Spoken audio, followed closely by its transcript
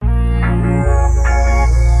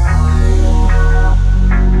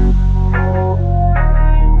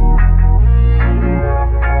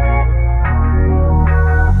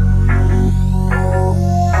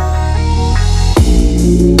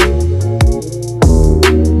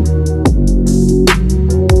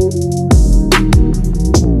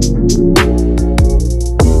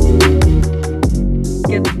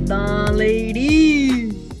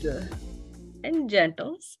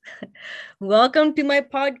Welcome to my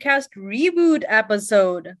podcast reboot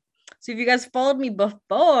episode. So if you guys followed me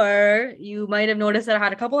before, you might have noticed that I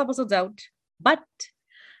had a couple episodes out, but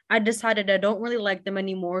I decided I don't really like them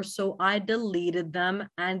anymore, so I deleted them.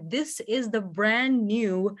 And this is the brand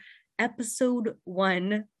new episode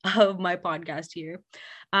 1 of my podcast here.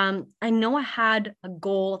 I know I had a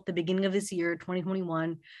goal at the beginning of this year,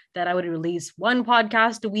 2021, that I would release one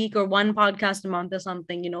podcast a week or one podcast a month or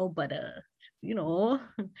something, but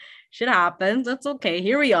shit happens. That's okay.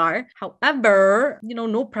 Here we are. However,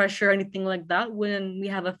 no pressure or anything like that. When we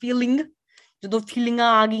have a feeling, we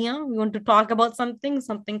want to talk about something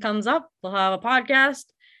comes up, we'll have a podcast.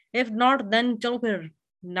 If not, then chalo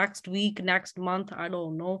next week, next month, I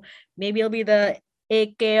don't know. Maybe it'll be the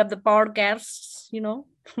AK of the podcasts,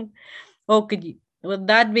 Okay. With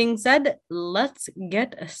that being said, let's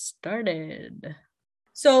get started.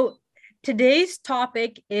 So today's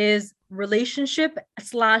topic is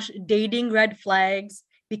relationship/dating red flags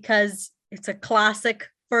because it's a classic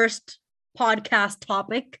first podcast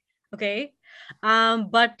topic. Okay.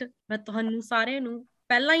 But मैं तुहानू सारे नू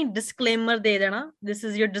पहला ही disclaimer दे देना. This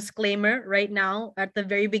is your disclaimer right now at the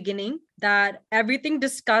very beginning that everything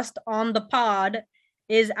discussed on the pod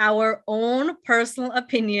is our own personal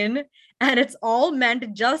opinion and it's all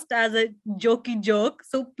meant just as a jokey joke.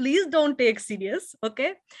 So please don't take serious,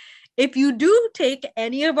 okay? If you do take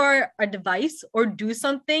any of our advice or do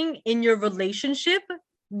something in your relationship,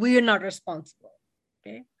 we are not responsible.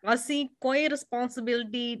 Okay. Asi koi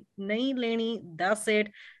responsibility nahi leni. That's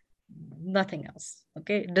it. Nothing else.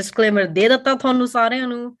 Okay. Disclaimer. De datta thonu sare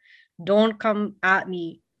nu. Don't come at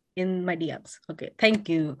me in my DMs. Okay. Thank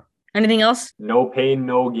you. Anything else? No pain,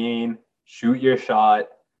 no gain. Shoot your shot.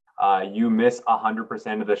 You miss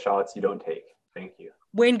 100% of the shots you don't take. Thank you.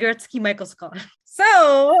 Wayne Gretzky, Michael Scott.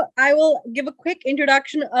 So I will give a quick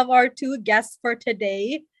introduction of our two guests for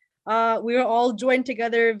today. We are all joined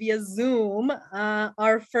together via Zoom.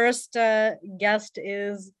 Our first guest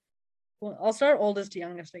is, well, I'll start oldest to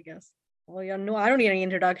youngest, I guess. Well, yeah, no, I don't need any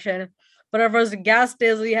introduction. But our first guest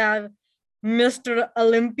is, we have Mr.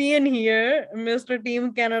 Olympian here, Mr.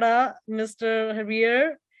 Team Canada, Mr.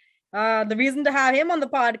 Javier. The reason to have him on the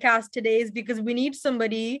podcast today is because we need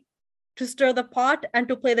somebody to stir the pot and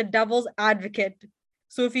to play the devil's advocate.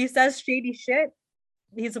 So if he says shady shit,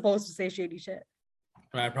 he's supposed to say shady shit.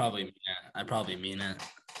 I probably mean it,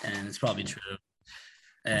 and it's probably true.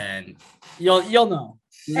 And you'll know.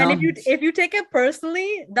 And if you take it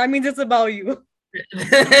personally, that means it's about you.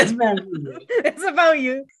 It's about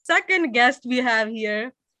you. Second guest we have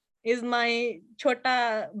here is my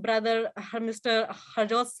chota brother, Mr.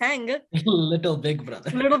 Harjot Sang. Little big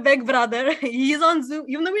brother. He's on Zoom,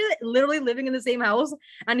 even though we're literally living in the same house,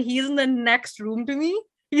 and he's in the next room to me.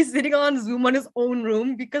 He's sitting on Zoom on his own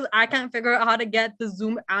room because I can't figure out how to get the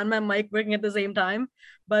Zoom and my mic working at the same time.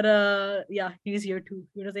 But yeah, he's here too.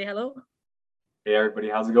 You want to say hello? Hey everybody,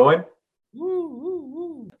 how's it going?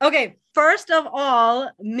 Okay, first of all,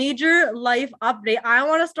 major life update. I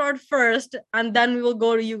want to start first and then we will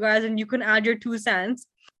go to you guys and you can add your 2 cents.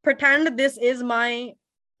 Pretend this is my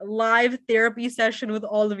live therapy session with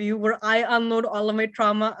all of you where I unload all of my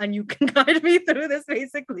trauma and you can guide me through this.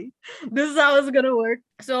 Basically, this is how it's gonna work.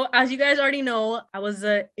 So as you guys already know, I was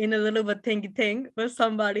in a little bit thingy thing with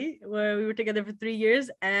somebody where we were together for 3 years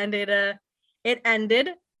and it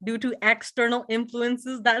ended due to external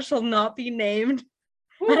influences that shall not be named.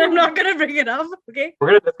 And I'm not gonna bring it up. Okay, we're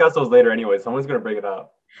gonna discuss those later anyway. Someone's gonna bring it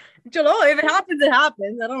up. Chalo, if it happens, it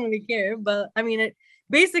happens. I don't really care. But I mean,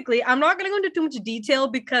 basically, I'm not going to go into too much detail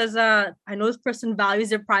because I know this person values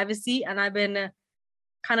their privacy and I've been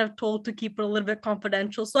kind of told to keep it a little bit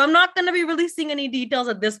confidential. So I'm not going to be releasing any details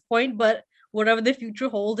at this point, but whatever the future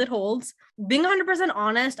holds, it holds. Being 100%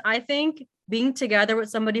 honest, I think being together with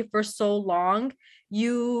somebody for so long,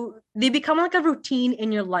 they become like a routine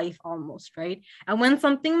in your life almost, right? And when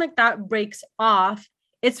something like that breaks off,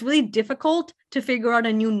 it's really difficult to figure out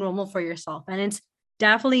a new normal for yourself. And it's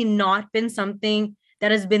definitely not been something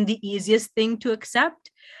that has been the easiest thing to accept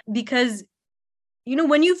because,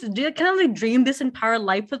 when you've kind of like dreamed this entire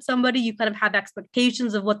life with somebody, you kind of have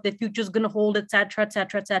expectations of what the future is going to hold, etc.,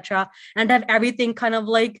 and have everything kind of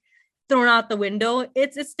like thrown out the window.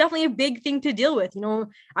 It's definitely a big thing to deal with.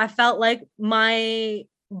 I felt like my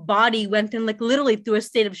body went in like literally through a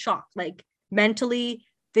state of shock, like mentally,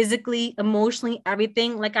 physically, emotionally,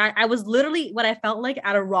 everything. Like I was literally what I felt like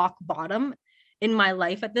at a rock bottom in my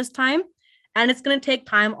life at this time. And it's going to take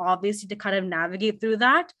time, obviously, to kind of navigate through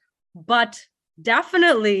that. But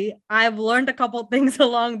definitely, I've learned a couple of things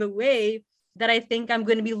along the way that I think I'm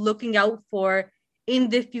going to be looking out for in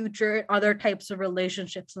the future, other types of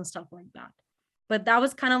relationships and stuff like that. But that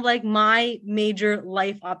was kind of like my major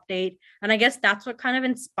life update. And I guess that's what kind of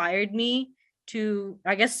inspired me to,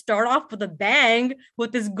 I guess, start off with a bang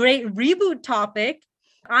with this great reboot topic.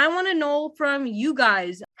 I want to know from you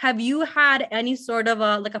guys, have you had any sort of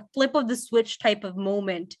a like a flip of the switch type of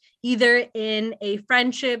moment, either in a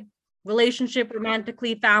friendship, relationship,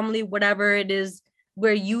 romantically, family, whatever it is,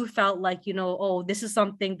 where you felt like, oh, this is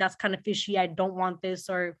something that's kind of fishy. I don't want this,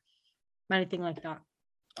 or anything like that.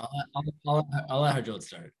 I'll let Harjot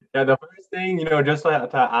start. Yeah, the first thing, just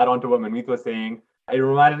to add on to what Manmeet was saying, it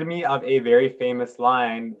reminded me of a very famous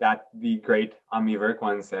line that the great Ami Virk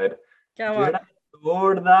once said. Thank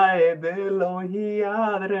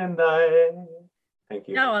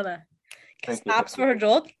you. Thank Snaps you. For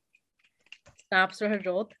Harjot. Snaps for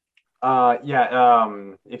Harjot.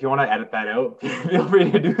 If you want to edit that out, feel free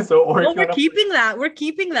to do so. Or no, we're keeping that. We're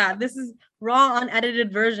keeping that. This is raw,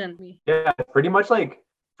 unedited version. Yeah, pretty much like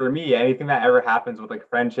for me, anything that ever happens with like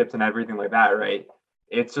friendships and everything like that, right?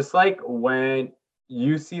 It's just like when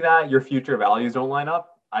you see that your future values don't line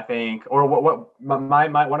up, I think, or what my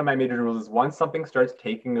one of my major rules is once something starts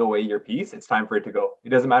taking away your peace, it's time for it to go. It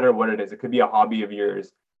doesn't matter what it is. It could be a hobby of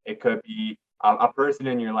yours. It could be a person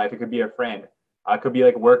in your life. It could be a friend. It could be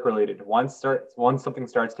like work related. Once something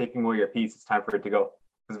starts taking away your peace, it's time for it to go.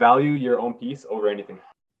 Just value your own peace over anything.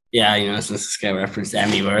 Yeah, since this guy referenced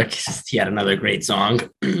Ami Virk, he had another great song,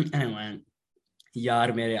 and it went,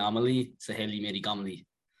 "Yaar mere amali, saheli meri kamli."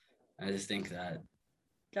 I just think that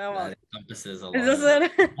encompasses a lot. Is this an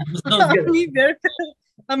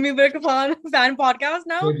Ami Virk fan podcast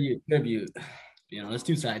now? Tribute. There's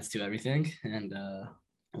two sides to everything, and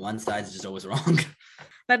one side's just always wrong.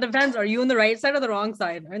 That depends. Are you on the right side or the wrong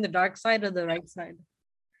side? Or in the dark side or the right side?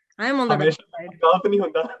 I'm on the right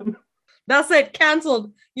side. That's it.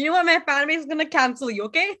 Cancelled. You know what? My fan base is going to cancel you,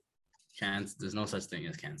 okay? There's no such thing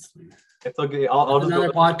as canceling. It's okay. That's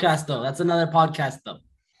another podcast, though. That's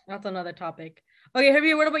another topic. Okay,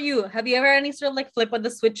 Harvey, what about you? Have you ever any sort of like flip of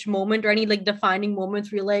the switch moment or any like defining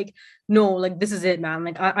moments where you're like, no, like this is it, man.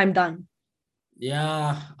 Like I'm done.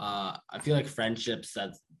 Yeah. I feel like friendships,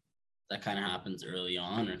 that kind of happens early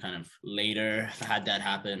on or kind of later. I've had that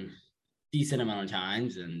happen decent amount of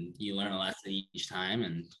times, and you learn a lesson each time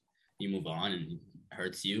and you move on, and it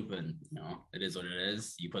hurts you, but it is what it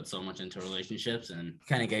is. You put so much into relationships and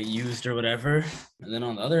kind of get used or whatever. And then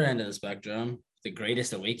on the other end of the spectrum, the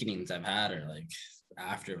greatest awakenings I've had are like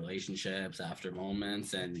after relationships, after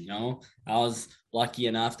moments. And, I was lucky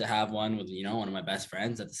enough to have one with, one of my best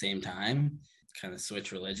friends at the same time, kind of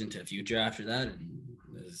switch religion to a future after that. And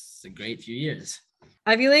it was a great few years.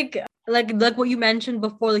 I feel like what you mentioned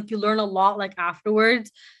before, like you learn a lot like afterwards.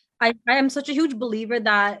 I am such a huge believer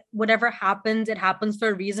that whatever happens, it happens for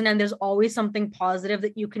a reason, and there's always something positive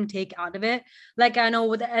that you can take out of it. Like I know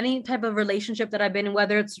with any type of relationship that I've been in,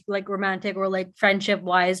 whether it's like romantic or like friendship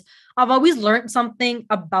wise, I've always learned something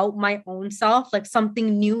about my own self, like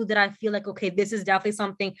something new that I feel like, okay, this is definitely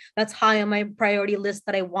something that's high on my priority list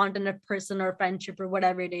that I want in a person or friendship or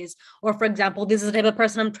whatever it is. Or for example, this is the type of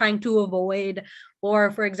person I'm trying to avoid.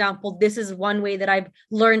 Or for example, this is one way that I've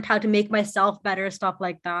learned how to make myself better, stuff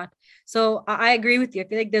like that. So I agree with you. I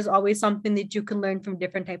feel like there's always something that you can learn from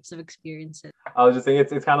different types of experiences. I was just saying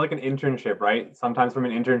it's kind of like an internship, right? Sometimes from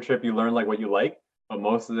an internship, you learn like what you like, but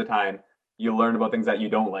most of the time you learn about things that you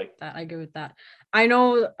don't like. I agree with that. I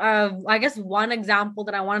know, I guess one example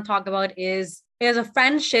that I want to talk about is a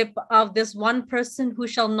friendship of this one person who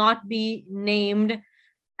shall not be named.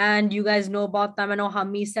 And you guys know about them. I know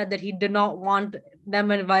Hami said that he did not want them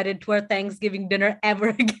invited to our Thanksgiving dinner ever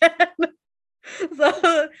again.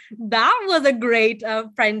 So that was a great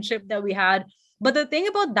friendship that we had. But the thing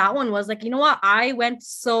about that one was like, you know what? I went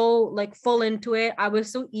so like full into it. I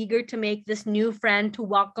was so eager to make this new friend, to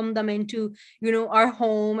welcome them into, our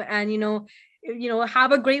home and,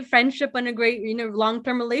 have a great friendship and a great,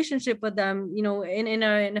 long-term relationship with them, in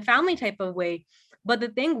a family type of way. But the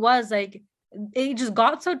thing was like, it just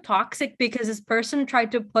got so toxic because this person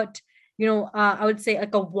tried to put, I would say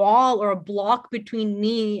like a wall or a block between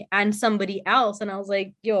me and somebody else. And I was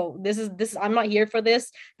like, yo, this is, I'm not here for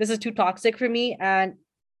this. This is too toxic for me. And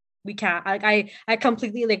we can't, like, I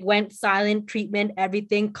completely like went silent treatment,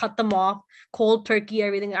 everything, cut them off, cold turkey,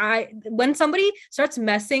 everything. When somebody starts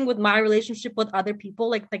messing with my relationship with other people,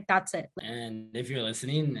 like that's it. And if you're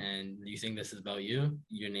listening and you think this is about you,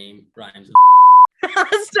 your name rhymes with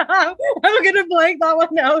Stop. I'm gonna blank that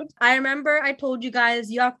one out. I remember I told you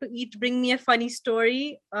guys you have to each bring me a funny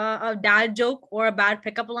story, a dad joke or a bad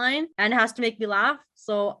pickup line, and it has to make me laugh.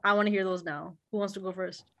 So I want to hear those now. Who wants to go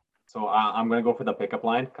first? So I'm gonna go for the pickup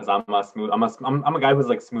line because I'm a guy who's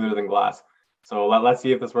like smoother than glass. So let's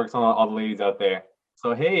see if this works on all the ladies out there.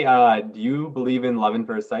 So hey, do you believe in love at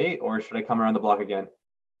first sight, or should I come around the block again?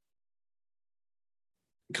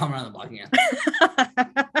 Come around the block again.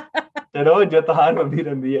 चलो जो तहार mummy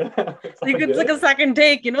रंदी है. It's You all could good. like a second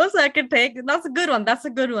take, second take. That's a good one. That's a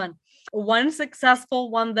good one. One successful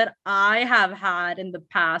one that I have had in the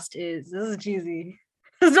past is this is cheesy.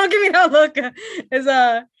 Don't give me that look. Is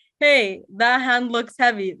hey, that hand looks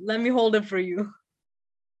heavy. Let me hold it for you.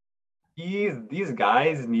 These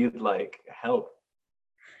guys need like help.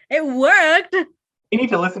 It worked. You need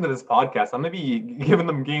to listen to this podcast. I'm gonna be giving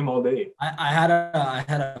them game all day. I had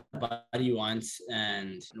a buddy once,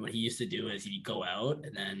 and what he used to do is he'd go out,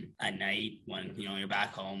 and then at night when you're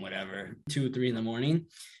back home, whatever, 2-3 in the morning,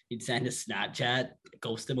 he'd send a Snapchat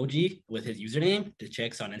ghost emoji with his username to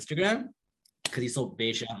chicks on Instagram because he's so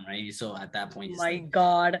Beisham, right? He's so at that point. He's My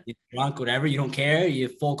God. You're drunk, whatever, you don't care. You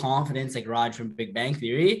have full confidence, like Raj from Big Bang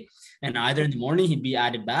Theory. And either in the morning he'd be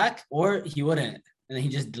added back, or he wouldn't, and then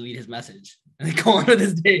he'd just delete his message and then go on with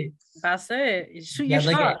his day. That's it. You shoot He your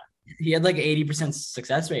had shot. he had like 80%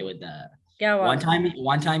 success rate with that. Yeah. Well.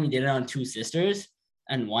 One time he did it on 2 sisters,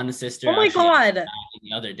 and one sister. Oh my God. And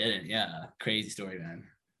the other didn't. Yeah, crazy story, man.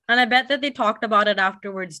 And I bet that they talked about it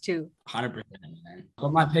afterwards too. 100%, man.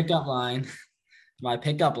 But my pickup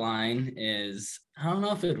line is, I don't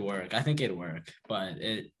know if it'd work. I think it'd work, but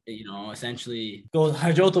it essentially goes.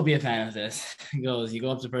 Harjot will be a fan of this. He goes, you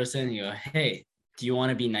go up to the person, and you go, hey, do you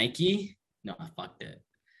want to be Nike? No, I fucked it.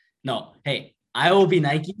 No, hey, I will be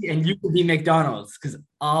Nike and you will be McDonald's because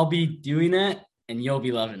I'll be doing it and you'll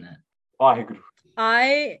be loving it. Waheguru.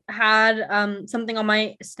 I had something on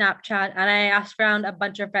my Snapchat, and I asked around a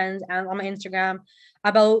bunch of friends and on my Instagram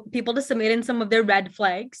about people to submit in some of their red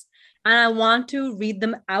flags. And I want to read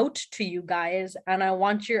them out to you guys, and I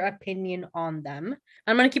want your opinion on them.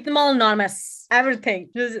 I'm going to keep them all anonymous. Everything.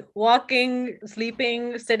 Just walking,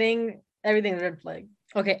 sleeping, sitting, everything is red flag.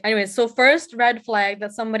 Okay, anyway, so first red flag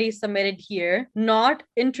that somebody submitted here, not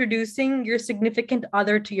introducing your significant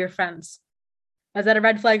other to your friends. Is that a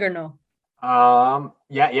red flag or no?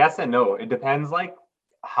 Yeah, yes and no. It depends like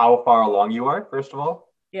how far along you are, first of all.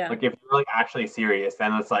 Yeah. Like if you're like actually serious,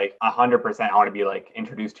 then it's like 100% I want to be like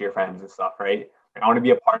introduced to your friends and stuff, right? Like, I want to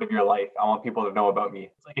be a part of your life. I want people to know about me.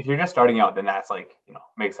 It's like if you're just starting out, then that's like,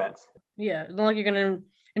 makes sense. Yeah, it's not like you're gonna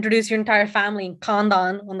introduce your entire family in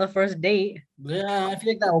Kandan on the first date. Yeah, I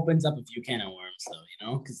feel like that opens up a few can of worms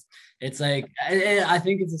though, because it's like, I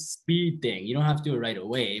think it's a speed thing. You don't have to do it right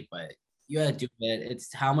away, but you gotta do it.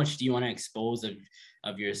 It's how much do you want to expose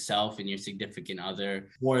of yourself and your significant other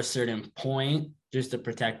for a certain point, just to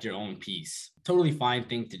protect your own peace. Totally fine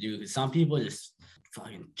thing to do, because some people just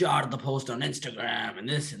fucking jot the post on Instagram and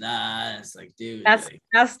this and that. It's like, dude,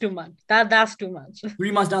 that's too much. That's too much.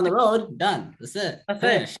 3 months down the road, done. That's it. That's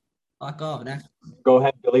Finish. it. Fuck off. Next. Go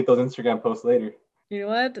ahead and delete those Instagram posts later. You know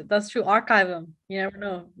what? That's true. Archive them. You never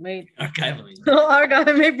know. Archive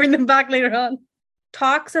them. May bring them back later on.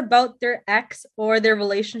 Talks about their ex or their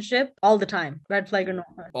relationship all the time. Red flag or not?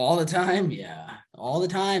 All the time, yeah. All the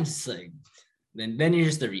time. It's like, then you're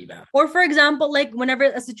just the rebound. Or for example, like whenever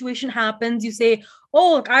a situation happens, you say,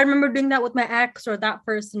 oh, look, I remember doing that with my ex or that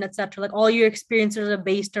person, etc. Like all your experiences are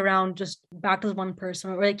based around just back to one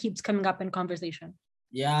person, or it keeps coming up in conversation.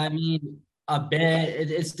 Yeah, I mean, a bit.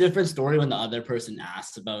 It's a different story when the other person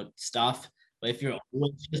asks about stuff. But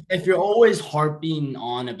if you're always harping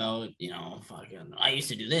on about, fucking, I used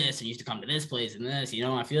to do this and used to come to this place and this,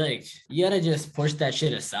 I feel like you gotta just push that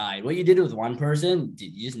shit aside. What you did with one person,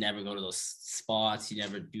 you just never go to those spots. You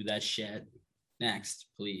never do that shit. Next,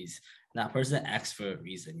 please. That person X for a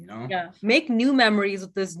reason, Yeah. Make new memories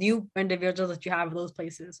with this new individuals that you have in those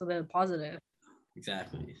places, so they're positive.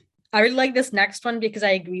 Exactly. I really like this next one because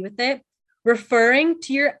I agree with it. Referring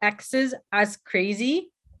to your exes as crazy,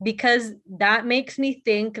 because that makes me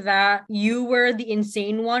think that you were the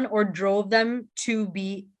insane one or drove them to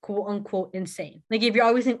be quote unquote insane. Like if you're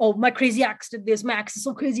always saying, oh, my crazy ex did this, my ex is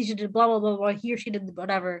so crazy, she did blah, blah, blah, blah, he or she did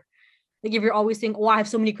whatever. Like if you're always saying, oh, I have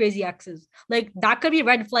so many crazy exes, like that could be a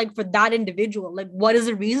red flag for that individual. Like what is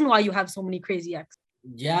the reason why you have so many crazy exes?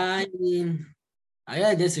 Yeah, I mean, I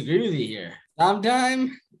gotta disagree with you here. Sometimes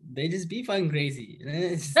they just be fucking crazy.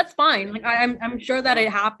 That's fine. Like I'm sure that it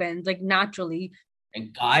happens like naturally.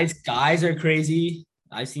 And guys are crazy.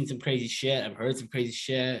 I've seen some crazy shit. I've heard some crazy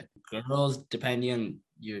shit. Girls, depending on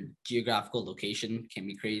your geographical location, can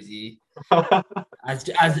be crazy.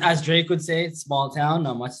 As Drake would say, it's small town,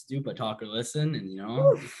 not much to do but talk or listen. And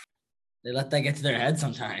they let that get to their head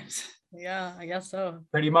sometimes. Yeah, I guess so.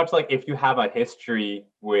 Pretty much like if you have a history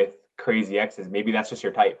with crazy exes, maybe that's just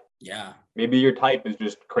your type. Yeah. Maybe your type is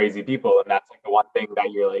just crazy people, and that's like the one thing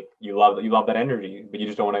that you're like you love that energy, but you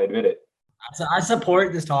just don't want to admit it. I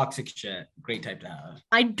support this toxic shit. Great type to have.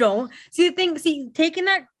 I don't taking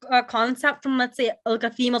that concept from, let's say, like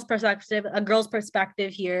a female's perspective, a girl's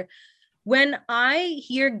perspective here. When I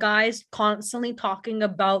hear guys constantly talking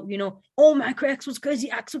about, oh, my ex was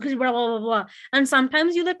crazy, ex was crazy, blah, blah, blah, blah. And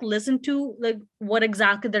sometimes you like listen to like what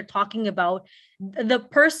exactly they're talking about. The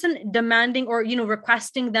person demanding or,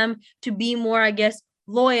 requesting them to be more, I guess,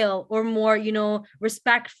 loyal or more,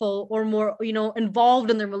 respectful or more,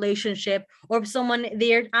 involved in the relationship, or if someone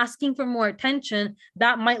they're asking for more attention,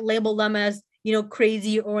 that might label them as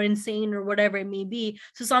crazy or insane or whatever it may be.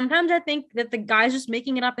 So sometimes I think that the guy's just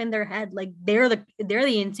making it up in their head, like they're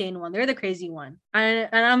the insane one, they're the crazy one. And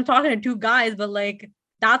I'm talking to two guys, but like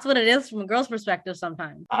that's what it is from a girl's perspective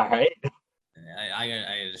sometimes. All right.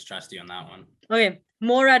 I just trust you on that one. Okay,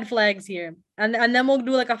 more red flags here. And then we'll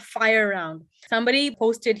do like a fire round. Somebody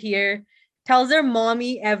posted here, tells their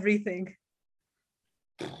mommy everything.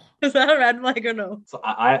 Is that a red flag or no? So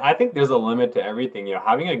I think there's a limit to everything.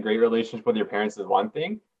 Having a great relationship with your parents is one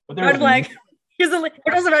thing, but there's Red flag. Here's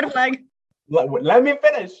a red flag. Let me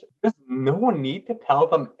finish. There's no need to tell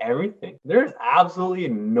them everything. There's absolutely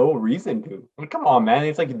no reason to. Come on, man.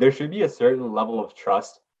 It's like there should be a certain level of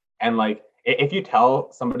trust. And like if you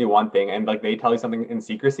tell somebody one thing and like they tell you something in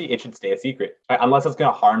secrecy, it should stay a secret. Right? Unless it's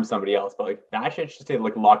gonna harm somebody else. But like that shit should stay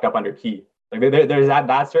like locked up under key. Like there's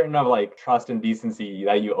that certain of like trust and decency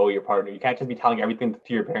that you owe your partner. You can't just be telling everything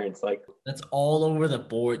to your parents. Like that's all over the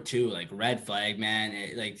board too. Like red flag,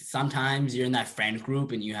 man. Like sometimes you're in that friend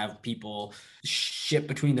group and you have people shit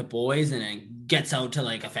between the boys, and it gets out to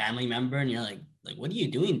like a family member, and you're like what are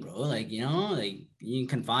you doing, bro? Like like you can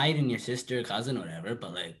confide in your sister, cousin, whatever,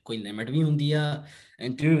 but like koi limit bhi hundi hai.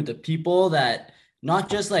 And dude, the people that not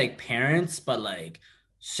just like parents, but like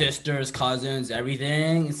sisters, cousins,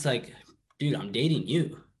 everything. It's like, dude, I'm dating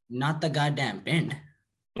you, not the goddamn bin.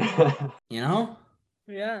 Yeah.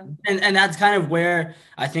 And that's kind of where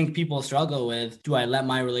I think people struggle with, do I let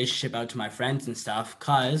my relationship out to my friends and stuff?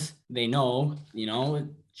 Because they know,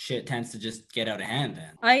 shit tends to just get out of hand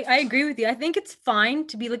then. I agree with you. I think it's fine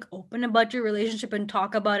to be like open about your relationship and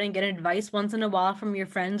talk about it and get advice once in a while from your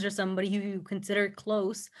friends or somebody who you consider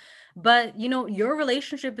close. But your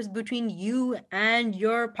relationship is between you and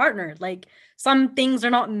your partner. Like some things are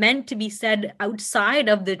not meant to be said outside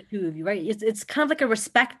of the two of you, right? It's kind of like a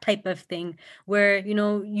respect type of thing where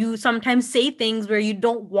you sometimes say things where you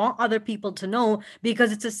don't want other people to know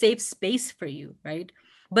because it's a safe space for you, right?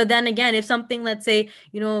 But then again, if something, let's say,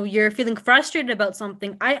 you're feeling frustrated about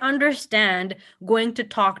something, I understand going to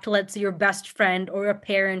talk to, let's say, your best friend or a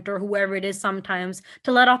parent or whoever it is sometimes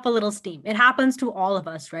to let off a little steam. It happens to all of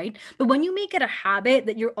us, right? But when you make it a habit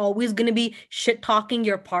that you're always going to be shit talking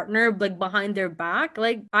your partner like behind their back,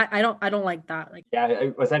 like I don't like that. Like,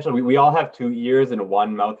 yeah, essentially we all have two ears and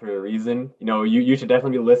one mouth for a reason. You should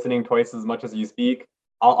definitely be listening twice as much as you speak.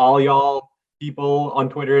 All y'all people on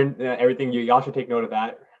Twitter and everything, y'all should take note of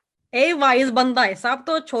that. A wise banda hai, sab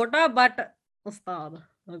to chota but ustad.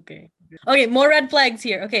 Okay, more red flags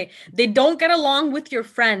here. Okay, they don't get along with your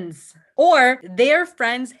friends, or their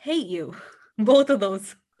friends hate you. Both of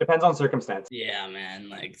those. Depends on circumstance. Yeah, man.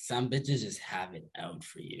 Like some bitches just have it out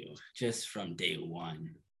for you just from day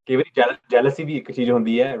one. Jealousy bhi ek cheez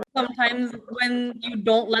hundi hai. Sometimes when you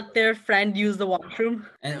don't let their friend use the washroom.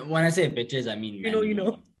 And when I say bitches, I mean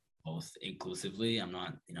men, both inclusively. I'm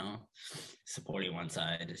not, supporting one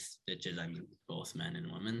side. It's bitches, I mean both men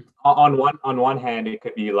and women. On one hand, it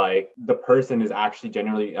could be like the person is actually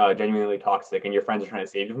genuinely toxic and your friends are trying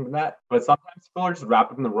to save you from that. But sometimes people are just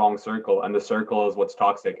wrapped up in the wrong circle, and the circle is what's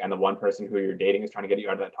toxic, and the one person who you're dating is trying to get you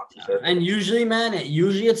out of that toxic circle. And usually, man,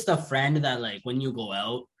 it's the friend that like when you go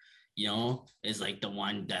out, is like the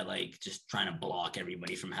one that like just trying to block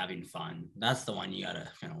everybody from having fun. That's the one you gotta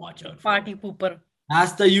kind of watch out for. Party pooper.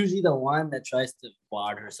 That's usually the one that tries to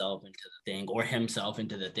wad herself into the thing or himself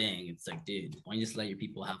into the thing. It's like, dude, why don't you just let your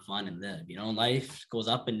people have fun and live? Life goes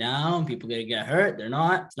up and down. People gonna get hurt. They're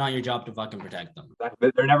not. It's not your job to fucking protect them. Exactly.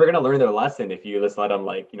 They're never gonna learn their lesson if you just let them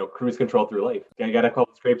cruise control through life. You gotta call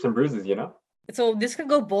scrapes and bruises, So this could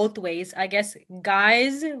go both ways. I guess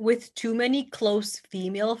guys with too many close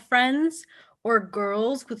female friends or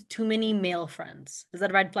girls with too many male friends. Is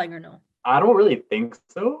that a red flag or no? I don't really think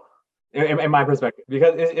so. In my perspective,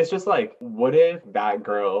 because it's just like, what if that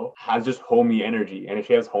girl has just homie energy, and if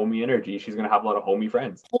she has homie energy, she's gonna have a lot of homie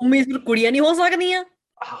friends. Homies with kudiyan nahi ho sakdi hain?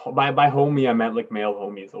 By homie, I meant like male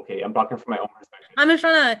homies. Okay, I'm talking from my own perspective. I'm just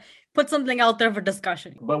trying to put something out there for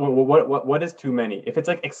discussion. But what is too many? If it's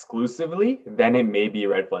like exclusively, then it may be a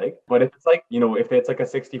red flag. But if it's like, if it's like a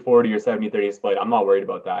 60-40 or 70-30 split, I'm not worried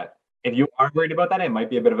about that. if you are worried about that, it might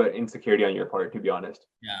be a bit of an insecurity on your part, to be honest.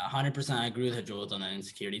 Yeah, 100%. I agree with Joel on that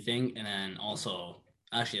insecurity thing. And then also,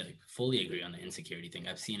 actually, like, fully agree on the insecurity thing.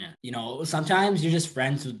 I've seen it. You know, sometimes you're just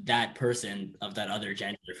friends with that person of that other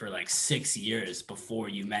gender for like 6 years before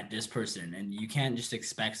you met this person. And you can't just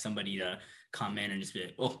expect somebody to come in and just be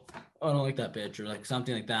like, oh, I don't like that bitch, or like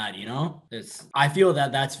something like that, you know? I feel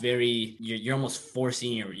that that's very, you're almost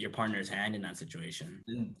forcing your partner's hand in that situation.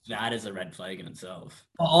 And that is a red flag in itself.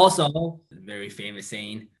 But also, very famous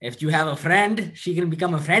saying, if you have a friend, she can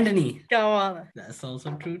become a friendly. Go on. That's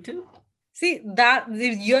also true too. See, that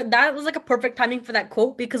was like a perfect timing for that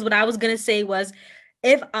quote, because what I was gonna say was,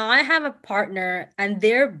 if I have a partner and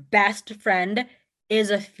their best friend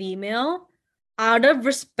is a female, out of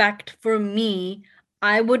respect for me,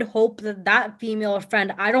 I would hope that that female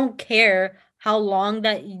friend, I don't care how long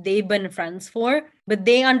that they've been friends for, but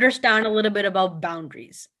they understand a little bit about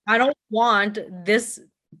boundaries. I don't want this,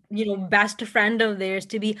 best friend of theirs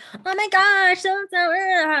to be, oh my gosh, so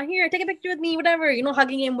here, take a picture with me, whatever,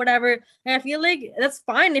 hugging him, whatever. And I feel like that's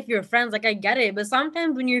fine if you're friends, like I get it. But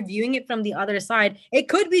sometimes when you're viewing it from the other side, it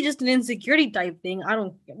could be just an insecurity type thing.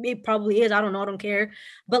 It probably is. I don't know. I don't care.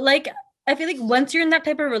 But like, I feel like once you're in that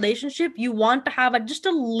type of relationship, you want to have just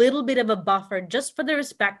a little bit of a buffer just for the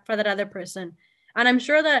respect for that other person. And I'm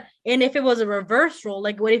sure that, and if it was a reverse role,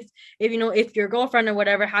 like what if your girlfriend or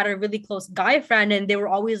whatever had a really close guy friend and they were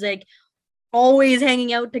always like, always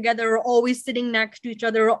hanging out together, or always sitting next to each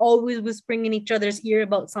other, or always whispering in each other's ear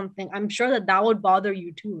about something, I'm sure that would bother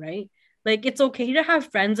you too, right? Like, it's okay to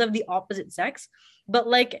have friends of the opposite sex, but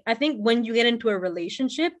like, I think when you get into a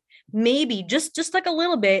relationship, maybe just like a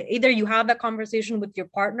little bit, either you have that conversation with your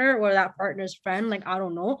partner or that partner's friend, like, I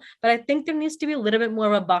don't know, but I think there needs to be a little bit more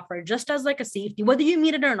of a buffer, just as like a safety, whether you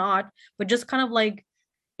meet it or not, but just kind of like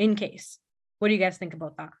in case. What do you guys think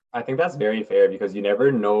about that? I think that's very fair, because you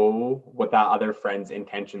never know what that other friend's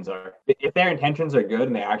intentions are. If their intentions are good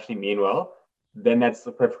and they actually mean well, then that's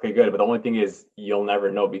perfectly good. But the only thing is, you'll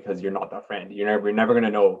never know, because you're not that friend. You're never going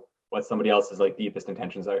to know what somebody else's like deepest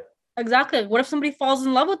intentions are. Exactly. What if somebody falls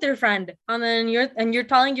in love with their friend, and then you're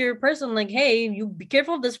telling your person like, hey, you be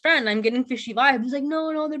careful of this friend, I'm getting fishy vibes. He's like,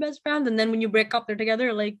 no, they're best friends. And then when you break up, they're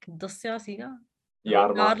together. Like, Yeah,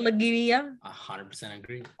 100%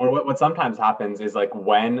 agree. Or what sometimes happens is, like,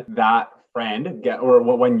 when that friend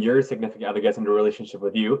when your significant other gets into a relationship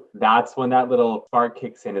with you, that's when that little spark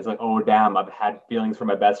kicks in. It's like, oh damn, I've had feelings for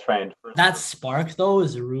my best friend. That spark though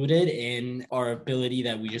is rooted in our ability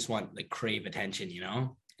that we just want, like, crave attention, you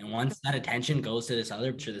know? And once that attention goes to this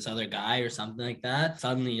other guy or something like that,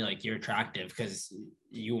 suddenly like you're attractive because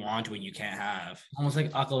you want what you can't have. Almost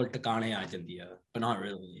like akal takane aa jandi hai, but not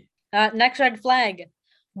really. Next red flag.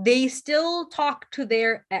 They still talk to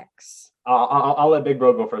their ex. I'll let Big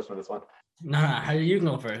Bro go first for this one. No, how do you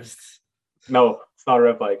go first? No, it's not a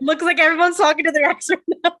red flag. Looks like everyone's talking to their ex right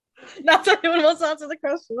now. That's what everyone wants to answer the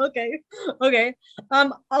question. Okay.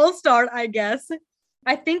 I'll start, I guess.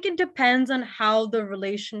 I think it depends on how the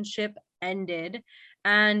relationship ended.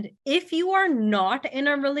 And if you are not in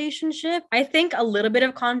a relationship, I think a little bit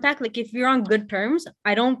of contact, like if you're on good terms,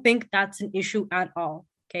 I don't think that's an issue at all.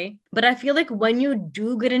 Okay. But I feel like when you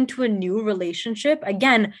do get into a new relationship,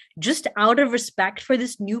 again, just out of respect for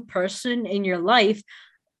this new person in your life,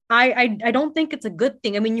 I don't think it's a good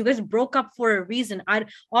thing. I mean, you guys broke up for a reason. I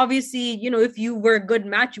obviously, if you were a good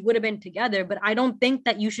match, you would have been together. But I don't think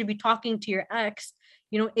that you should be talking to your ex,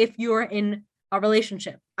 if you're in a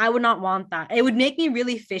relationship. I would not want that. It would make me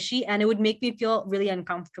really fishy, and it would make me feel really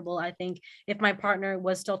uncomfortable, I think, if my partner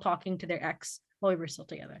was still talking to their ex while we were still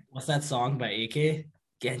together. What's that song by AK?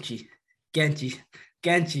 Genchi,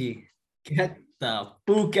 get the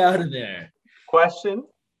book out of there. Question.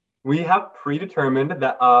 We have predetermined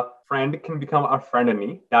that a friend can become a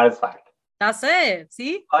frenemy. That is fact. That's it.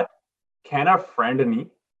 See? But can a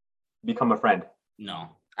frenemy become a friend?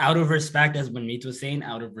 No. Out of respect, as Manmeet was saying,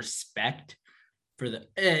 out of respect for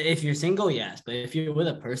if you're single, yes. But if you're with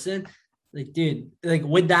a person, like, dude, like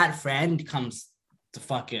with that friend comes the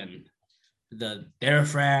fucking their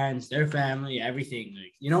friends, their family, everything.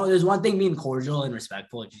 Like, there's one thing being cordial and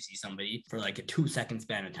respectful if you see somebody for like a 2-second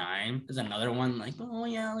span of time. There's another one like, oh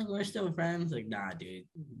yeah, like we're still friends. Like, nah, dude.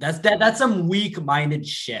 That's some weak-minded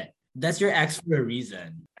shit. That's your ex for a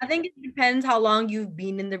reason. I think it depends how long you've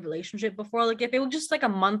been in the relationship before. Like, if it was just like a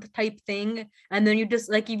month type thing, and then you just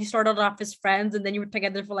like, if you started off as friends and then you were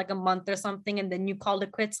together for like a month or something, and then you called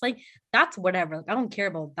it quits, like, that's whatever. Like, I don't care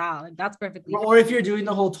about that. Like, that's perfectly or if you're doing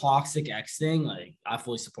the whole toxic ex thing, like, I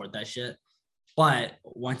fully support that shit. But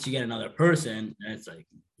once you get another person, it's like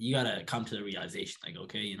you gotta come to the realization, like,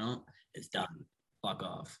 okay, it's done. Fuck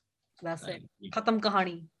off. That's like, it. Khatam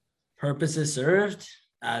kahani. Purpose is served,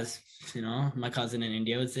 as you know, my cousin in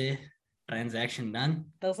India would say, transaction done.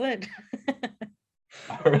 That's it.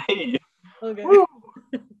 All right. Okay. Woo.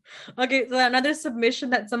 Okay, so another submission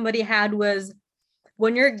that somebody had was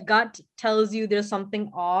when your gut tells you there's something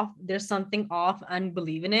off and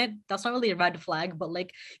believe in it. That's not really a red flag, but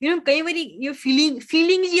like, kei vari your feelings hi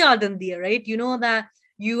aa jandi hai, right? You know that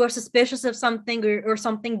you are suspicious of something, or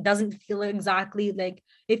something doesn't feel exactly like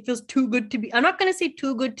it feels too good to be. I'm not gonna say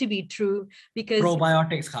too good to be true because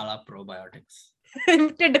Probiotics, khala, probiotics.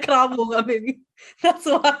 ਢਿੱਡ ਖਰਾਬ ਹੋਗਾ maybe. That's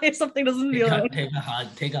why something doesn't feel right.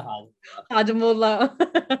 Take a hug. Hajmola.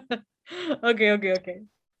 Okay.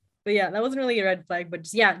 But yeah, that wasn't really a red flag, but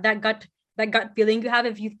just, yeah, that gut feeling you have,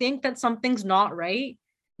 if you think that something's not right,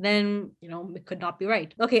 then it could not be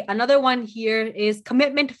right. Okay, another one here is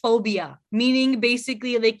commitment phobia, meaning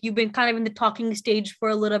basically like you've been kind of in the talking stage for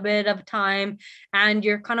a little bit of time and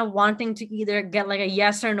you're kind of wanting to either get like a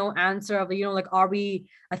yes or no answer of like, are we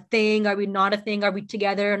a thing, are we not a thing, are we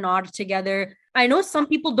together or not together. I know some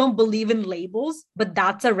people don't believe in labels, but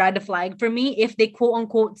that's a red flag for me if they quote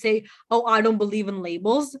unquote say, oh, I don't believe in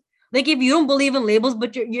labels. Like if you don't believe in labels,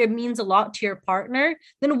 but it means a lot to your partner,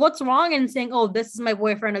 then what's wrong in saying, oh, this is my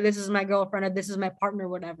boyfriend, or this is my girlfriend, or this is my partner,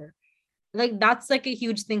 whatever. Like that's like a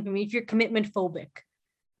huge thing for me if you're commitment phobic.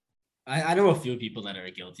 I know a few people that are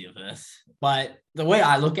guilty of this, but the way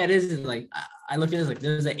I look at it is like, I look at it as like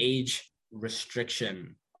there's an age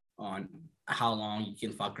restriction on how long you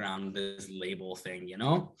can fuck around with this label thing,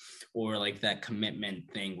 or like that commitment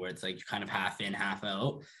thing where it's like you're kind of half in, half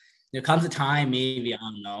out. There comes a time, maybe, I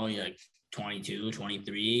don't know, you're like 22,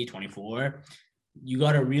 23, 24. You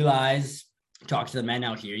got to realize, talk to the men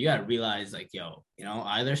out here, you got to realize like,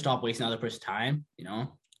 either stop wasting other person's time,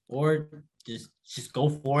 or just go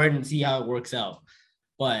for it and see how it works out.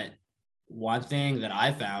 But one thing that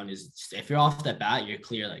I found is just, if you're off the bat, you're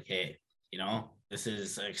clear like, hey, this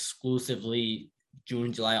is exclusively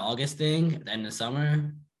June, July, August thing, at the end of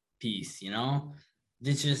summer, peace,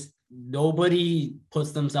 It's just, nobody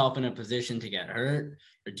puts themselves in a position to get hurt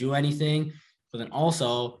or do anything. But then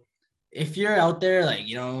also, if you're out there, like,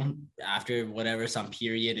 after whatever, some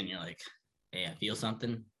period, and you're like, hey, I feel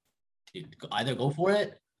something, dude, either go for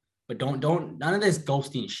it, but don't, none of this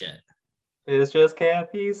ghosting shit. It's just can't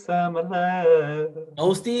be summer love.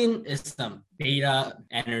 Ghosting is some beta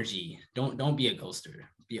energy. Don't be a ghoster.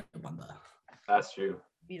 Be a banda. That's true.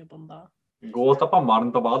 Be a banda. Ghost ਆਪਾਂ ਮਾਰਨ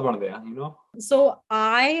ਤੋਂ ਬਾਅਦ ਬਣਦੇ ਆ, So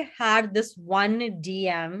I had this one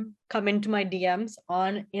DM come into my DMs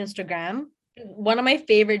on Instagram. One of my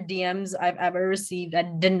favorite DMs I've ever received. I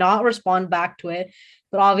did not respond back to it,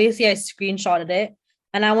 but obviously I screenshotted it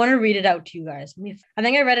and I want to read it out to you guys. I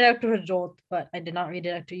think I read it out to Rajot, but I did not read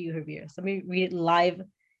it out to you, Javier. So let me read it live,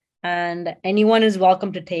 and anyone is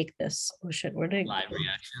welcome to take this. Oh shit, where did live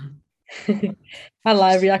reaction? A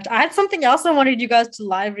live react. I had something else I wanted you guys to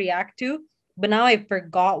live react to, but now I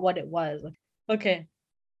forgot what it was. Okay.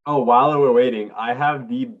 Oh, while we're waiting, I have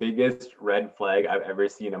the biggest red flag I've ever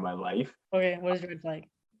seen in my life. Okay, what is red flag?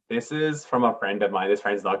 This is from a friend of mine. This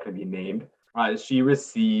friend's not going to be named. She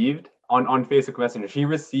received on Facebook Messenger, she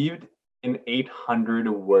received an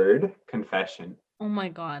 800-word confession. Oh my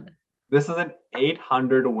God. This is an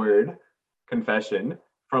 800-word confession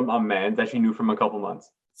from a man that she knew from a couple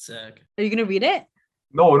months. Sick. Are you going to read it?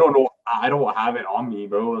 No. I don't have it on me,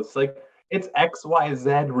 bro. It's like, it's X, Y, Z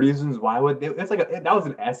reasons why would they, it's like, that was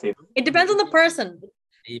an essay. It depends on the person.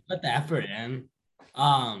 You put the effort in.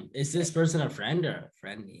 Is this person a friend or a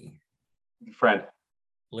friendly? Friend.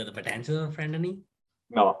 With a potential friendly?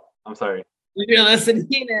 No, I'm sorry. If you're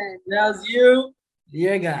listening and that was you,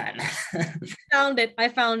 you're gone. I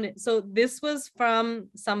found it. So this was from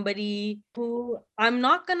somebody who I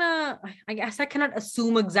guess I cannot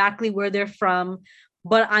assume exactly where they're from,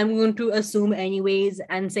 but I'm going to assume anyways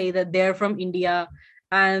and say that they're from India.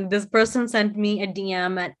 And this person sent me a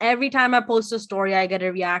DM, and every time I post a story, I get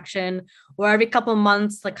a reaction, or every couple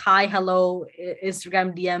months, like, hi, hello,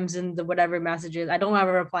 Instagram DMs and the whatever messages. I don't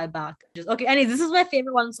ever reply back. Okay, anyways, this is my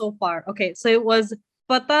favorite one so far. Okay, so it was,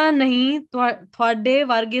 ਪਤਾ ਨਹੀਂ ਤੁਹਾਡੇ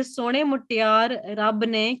ਵਰਗੇ ਸੋਹਣੇ ਮੁਟਿਆਰ ਰੱਬ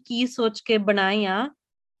ਨੇ ਕੀ ਸੋਚ ਕੇ ਬਣਾਇਆ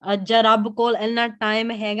ਅੱਜ ਰੱਬ ਕੋਲ ਇੰਨਾ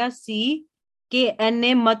ਟਾਈਮ ਹੈਗਾ ਸੀ ਕਿ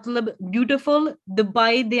ਐਨੇ ਮਤਲਬ ਬਿਊਟੀਫੁਲ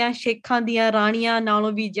ਦੁਬਈ ਦੀਆਂ ਸ਼ੇਖਾਂ ਦੀਆਂ ਰਾਣੀਆਂ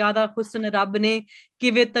ਨਾਲੋਂ ਵੀ ਜ਼ਿਆਦਾ ਹੁਸਨ ਰੱਬ ਨੇ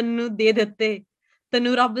ਕਿਵੇਂ ਤੈਨੂੰ ਦੇ ਦਿੱਤੇ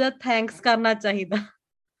ਤੈਨੂੰ ਰੱਬ ਦਾ ਥੈਂਕਸ ਕਰਨਾ ਚਾਹੀਦਾ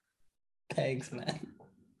Thanks, man.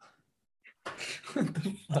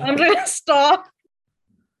 I'm gonna stop.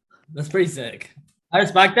 That's pretty sick. I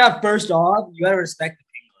respect that. First off, you gotta respect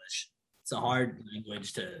English. It's a hard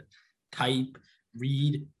language to type,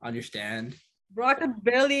 read, understand. Bro, I could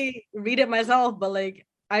barely read it myself, but like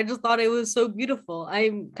I just thought it was so beautiful.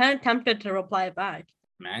 I'm kind of tempted to reply back.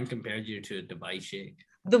 Man compared you to a Dubai sheikh.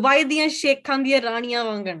 Dubai diyan Sheikh Khan diya Raniya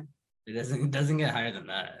wangan. It doesn't get higher than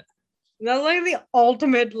that. That's like the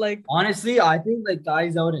ultimate, like, Honestly, I think like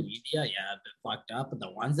guys out in India, yeah, they're fucked up, but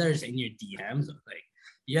the ones that are in your DMs, like,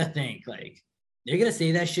 you think like they're gonna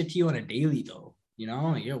say that shit to you on a daily though. You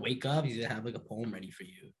know, you wake up, he's gonna have like a poem ready for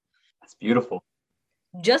you. That's beautiful.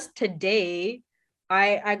 just today,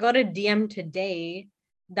 I got a DM today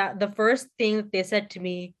that the first thing that they said to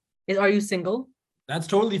me is, "Are you single?" That's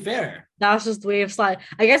totally fair. That's just the way of slide.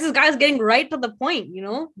 I guess this guy's getting right to the point,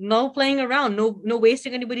 no playing around, no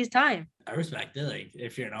wasting anybody's time. I respect it. Like,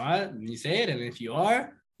 if you're not, you say it, and if you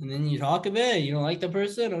are, and then you talk a bit, you don't like the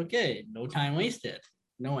person, okay, no time wasted,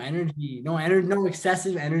 no energy, no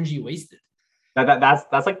excessive energy wasted.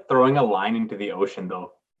 That's like throwing a line into the ocean,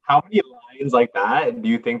 though. How many lines like that do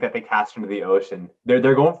you think that they cast into the ocean?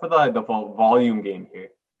 They're going for the volume game here.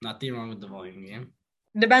 Nothing wrong with the volume game.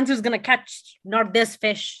 Depends who's gonna catch, not this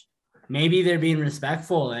fish. Maybe they're being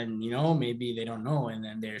respectful, and maybe they don't know, and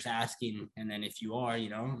then they're just asking, and then if you are,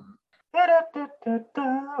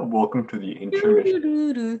 Welcome to the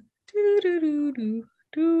intermission.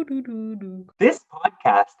 This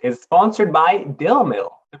podcast is sponsored by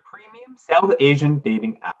Dillmill, the premium South Asian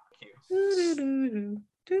dating app.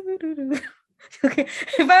 Okay,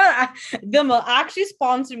 if Dillmill actually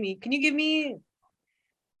sponsor me, can you give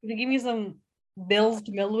me some bills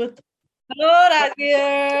to mill with? Hello,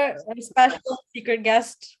 Razir, a special secret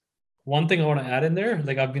guest. One thing I want to add in there,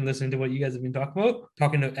 like I've been listening to what you guys have been talking about,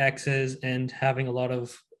 talking to exes and having a lot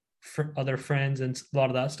of other friends and a lot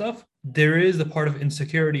of that stuff. There is a part of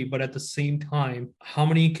insecurity, but at the same time, how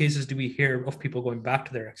many cases do we hear of people going back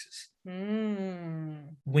to their exes?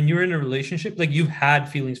 When you're in a relationship, like you've had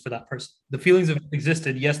feelings for that person. The feelings have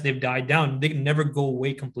existed. Yes, they've died down. They can never go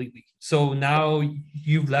away completely. So now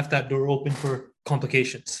you've left that door open for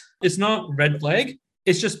complications. It's not red flag.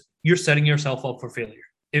 It's just you're setting yourself up for failure.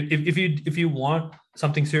 If you want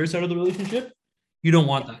something serious out of the relationship, you don't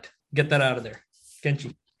want that. Get that out of there.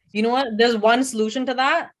 Kenchi. You know what? There's one solution to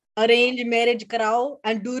that. Arrange marriage karao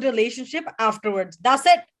and do relationship afterwards. That's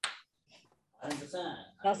it. 100%.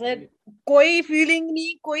 That's it. Koi feeling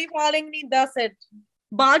nahi, koi falling nahi. That's it.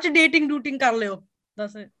 Baad ch dating dooting kar leo.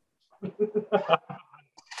 That's it.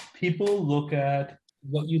 People look at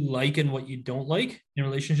what you like and what you don't like in a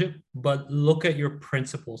relationship, but look at your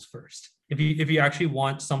principles first. If you actually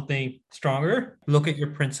want something stronger, look at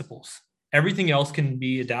your principles. Everything else can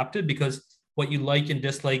be adapted because what you like and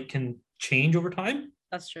dislike can change over time.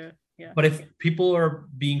 That's true. Yeah. But if people are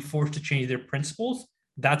being forced to change their principles,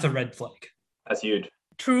 that's a red flag. That's huge.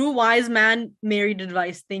 True wise man married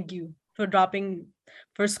advice. Thank you for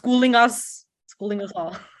schooling us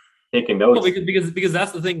all. Taking notes. No, because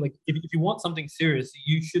that's the thing. Like if you want something serious,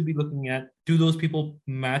 you should be looking at, do those people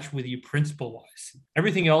match with you principle wise?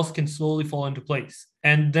 Everything else can slowly fall into place.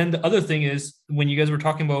 And then the other thing is, when you guys were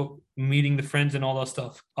talking about meeting the friends and all that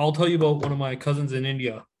stuff, I'll tell you about one of my cousins in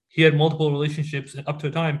India. He had multiple relationships up to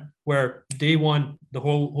a time where day one, the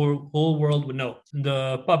whole world would know.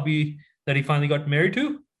 The puppy that he finally got married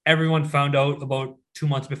to, everyone found out about 2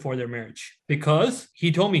 months before their marriage, because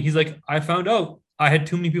he told me, he's like, I found out I had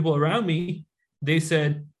too many people around me. They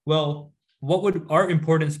said, well, what would our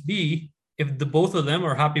importance be if the both of them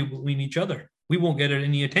are happy between each other? We won't get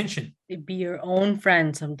any attention. It'd be your own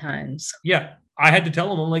friend sometimes. Yeah. I had to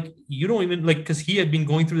tell him, I'm like, you don't even like, because he had been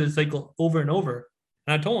going through this cycle over and over.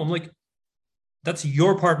 And I told him, like, that's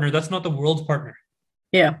your partner. That's not the world's partner.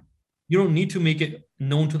 Yeah. You don't need to make it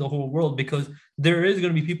known to the whole world, because there is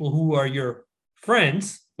going to be people who are your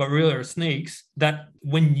friends, but really are snakes, that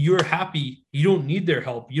when you're happy, you don't need their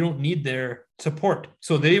help. You don't need their support.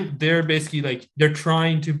 So they're basically like, they're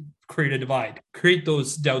trying to create a divide, create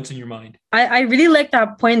those doubts in your mind. I really like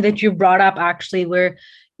that point that you brought up, actually, where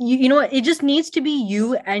you know it just needs to be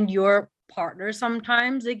you and your partner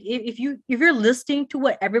sometimes. Like if you're listening to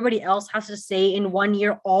what everybody else has to say in 1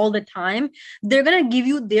 year all the time, they're gonna give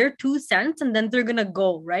you their 2 cents and then they're gonna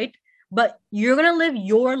go, right? But you're going to live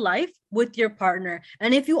your life with your partner.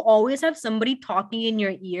 And if you always have somebody talking in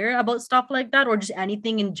your ear about stuff like that, or just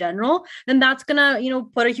anything in general, then that's going to,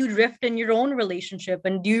 put a huge rift in your own relationship.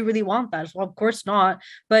 And do you really want that? Well, of course not.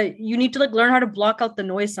 But you need to learn how to block out the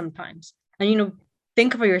noise sometimes and,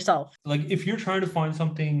 think for yourself. Like if you're trying to find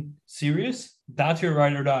something serious, that's your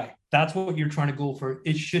ride or die. That's what you're trying to go for.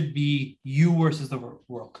 It should be you versus the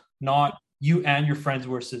world, not you and your friends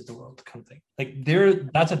versus the world kind of thing.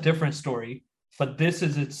 Like that's a different story, but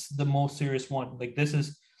it's the most serious one. Like this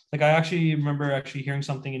is like, I actually remember hearing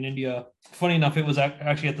something in India. Funny enough, it was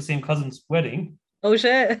actually at the same cousin's wedding. Oh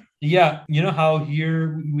shit. Yeah, you know how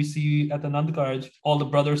here we see at the Nandkaraj, all the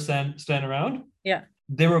brothers stand around? Yeah.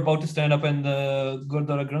 They were about to stand up and the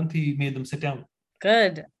Gurdwara Granthi made them sit down.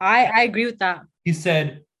 Good. I agree with that. He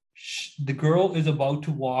said, the girl is about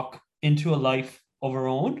to walk into a life of her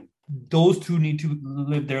own. Those two need to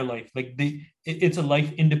live their life. Like it's a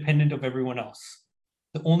life independent of everyone else.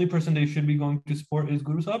 The only person they should be going to support is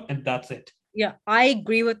Guru Sahib, and that's it. Yeah, I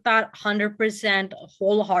agree with that 100%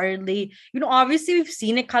 wholeheartedly. Obviously we've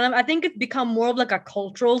seen it kind of, I think it's become more of like a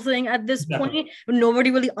cultural thing at this point.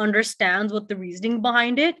 Nobody really understands what the reasoning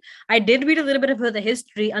behind it. I did read a little bit of the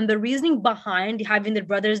history, and the reasoning behind having the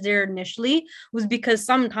brothers there initially was because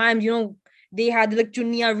sometimes, they had like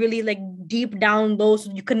Junia really like deep down low,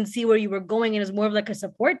 so you couldn't see where you were going, and it's more of like a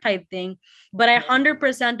support type thing. But I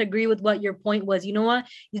 100% agree with what your point was. You know what?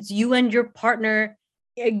 It's you and your partner,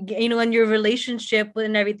 and your relationship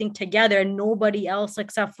and everything together, and nobody else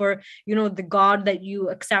except for the God that you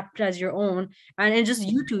accept as your own, and just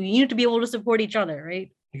you two. You need to be able to support each other,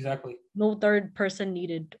 right? Exactly. No third person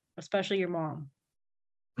needed, especially your mom.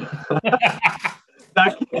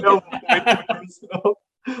 That came out so.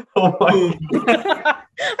 Oh my God.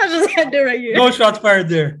 I just had to right here. No shots fired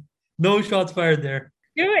there. No shots fired there.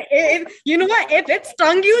 You know what? If it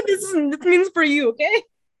stung you, this means for you, okay?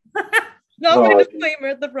 No, I'm disclaimer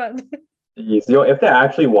at the front. Jeez, if they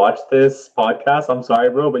actually watch this podcast, I'm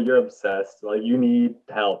sorry, bro, but you're obsessed. Like, you need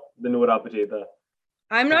help.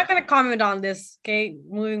 I'm not going to comment on this, okay?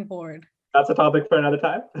 Moving forward. That's a topic for another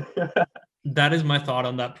time. That is my thought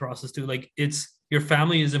on that process too. Like, it's your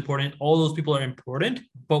family is important. All those people are important.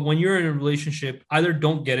 But when you're in a relationship, either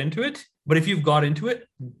don't get into it, but if you've got into it,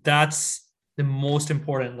 that's the most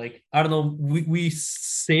important. Like, I don't know, we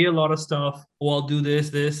say a lot of stuff. Oh, I'll do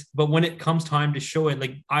this, but when it comes time to show it,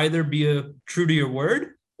 like, either be true to your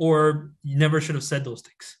word, or you never should have said those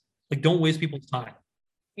things. Like, don't waste people's time.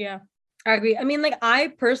 Yeah, I agree. I mean, like, I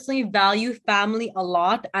personally value family a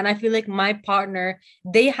lot, and I feel like my partner,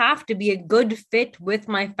 they have to be a good fit with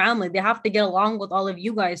my family. They have to get along with all of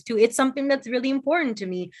you guys too. It's something that's really important to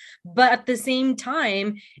me. But at the same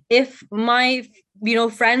time, if my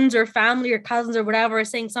friends or family or cousins or whatever are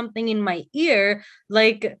saying something in my ear,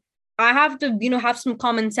 like, I have to, have some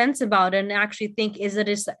common sense about it and actually think,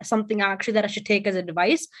 is something actually that I should take as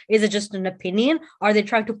advice? Is it just an opinion? Are they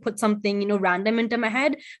trying to put something, random into my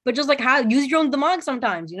head? But just like use your own demag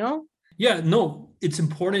sometimes, Yeah, no, it's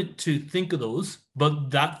important to think of those, but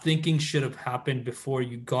that thinking should have happened before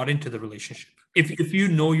you got into the relationship. If you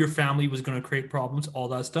know your family was going to create problems, all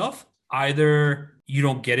that stuff, either you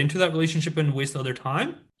don't get into that relationship and waste other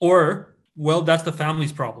time, or, well, that's the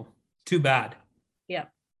family's problem. Too bad. Yeah.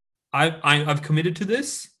 I've committed to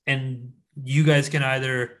this, and you guys can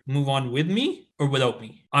either move on with me or without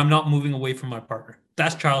me. I'm not moving away from my partner.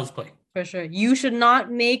 That's child's play. For sure. You should not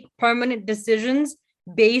make permanent decisions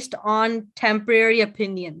based on temporary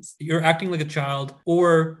opinions. You're acting like a child,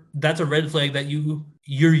 or that's a red flag that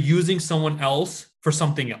you're using someone else for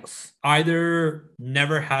something else. Either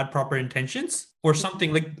never had proper intentions, or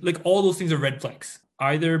something like all those things are red flags.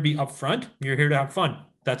 Either be upfront, you're here to have fun.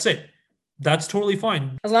 That's it. That's totally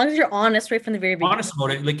fine. As long as you're honest right from the very beginning. Honest about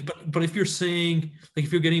it. Like, but if you're saying, like,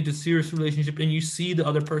 if you're getting into a serious relationship and you see the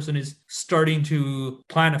other person is starting to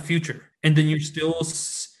plan a future, and then you're still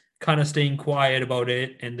kind of staying quiet about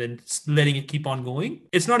it and then letting it keep on going,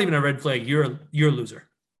 it's not even a red flag. You're a loser.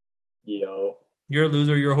 Yo. You're a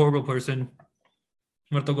loser. You're a horrible person.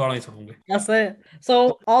 That's it.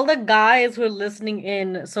 So all the guys who are listening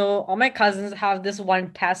in, so all my cousins have this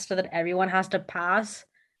one test that everyone has to pass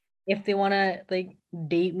if they want to like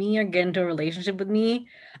date me or get into a relationship with me.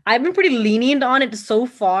 I've been pretty lenient on it so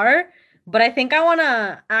far, but I think I want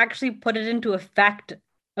to actually put it into effect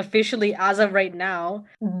officially as of right now.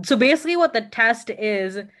 So basically what the test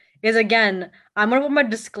is again, I'm going to put my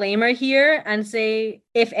disclaimer here and say,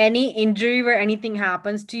 if any injury or anything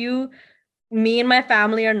happens to you, me and my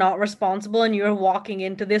family are not responsible, and you're walking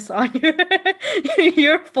into this on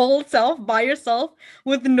your full self by yourself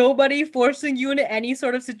with nobody forcing you into any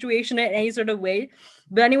sort of situation in any sort of way.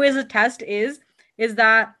 But anyways, the test is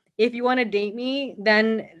that if you want to date me,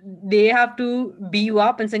 then they have to beat you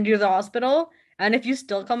up and send you to the hospital. And if you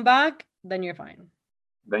still come back, then you're fine.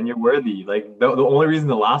 Then you're worthy. Like the only reason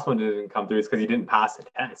the last one didn't come through is because you didn't pass the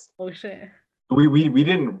test. Oh shit. We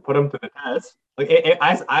didn't put him to the test. Like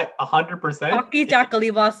I 100%.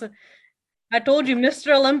 I told you,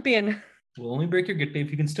 Mr. Olympian. We'll only break your git if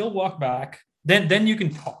you can still walk back. Then you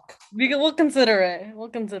can talk. We'll consider it. We'll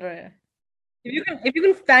consider it. If you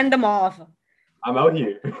can fend them off. I'm out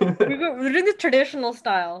here. We're doing the traditional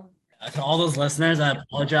style. To all those listeners, I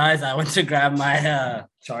apologize. I went to grab my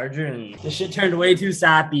charger and the shit turned way too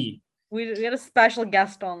sappy. We had a special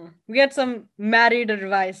guest on. We had some married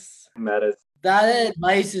advice. That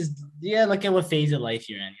advice is, yeah, look at what phase of life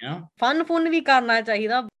you're in, you know? Fun phone bhi karna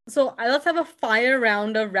chahiye. So let's have a fire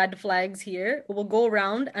round of red flags here. We'll go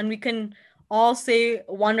around and we can all say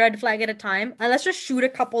one red flag at a time. And let's just shoot a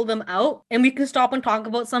couple of them out. And we can stop and talk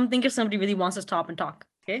about something if somebody really wants to stop and talk.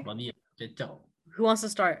 Okay? Who wants to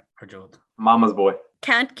start? Mama's boy.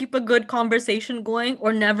 Can't keep a good conversation going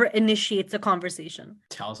or never initiates a conversation.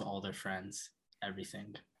 Tells all their friends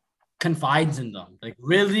everything. Confides in them, like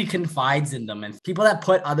really confides in them, and people that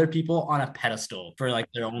put other people on a pedestal for like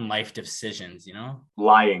their own life decisions, you know?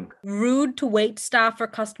 Lying. Rude to wait staff or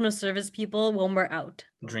customer service people when we're out.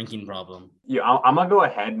 Drinking problem. Yeah, I'm gonna go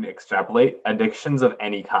ahead and extrapolate addictions of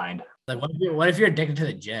any kind. Like what if you're addicted to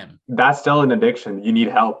the gym? That's still an addiction. You need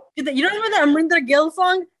help. You don't remember the Amrinder Gill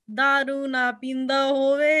song? Daru na pinda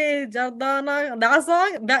hove jardana. That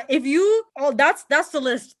song. That's the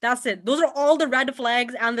list. That's it. Those are all the red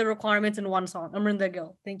flags and the requirements in one song. Amrinder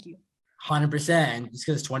Gill. Thank you. 100%. Just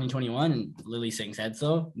because 2021 and Lily Singh said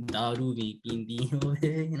so. Daru ni pindi hove,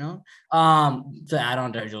 you know. To add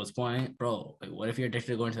on to Harjot's point, bro. Like, what if you're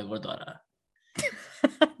addicted to going to the Gurdwara?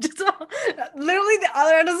 Just literally the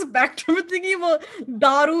other end of the spectrum, thinking about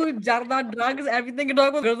daru, jarda, drugs, everything you talk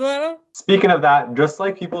about Gurdwara. Speaking of that, just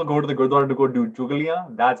like people go to the Gurdwara to go do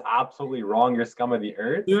chugaliyan, that's absolutely wrong. You're scum of the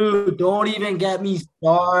earth. Dude, don't even get me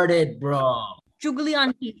started, bro.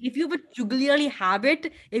 Chugaliyan. If you have a chugaliyan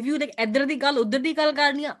habit, if you like idhar di gal, udhar di gal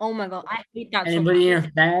karni hai, oh my god, I hate that. Anybody in your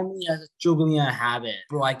family has a chugaliyan habit,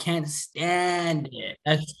 bro. I can't stand it.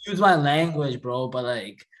 Excuse my language, bro, but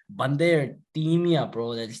like, bande or teamia,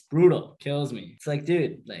 bro, that's brutal. Kills me. It's like,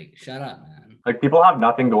 dude, like, shut up, man. Like, people have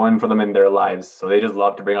nothing going for them in their lives, so they just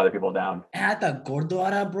love to bring other people down. At the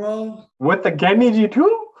Gurdwara, bro. With the Geniji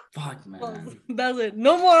too? Fuck, man. That's it.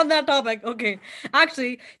 No more on that topic. Okay.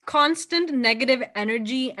 Actually, constant negative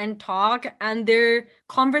energy and talk and their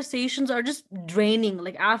conversations are just draining.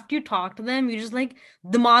 Like, after you talk to them, you just like,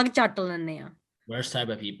 dimag chattal lenne. Worst type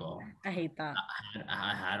of people. I hate that.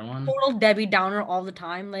 I had one. Total Debbie Downer all the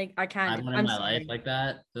time. Like, I can't. I had one in my life like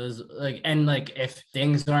that. Those like, and like, if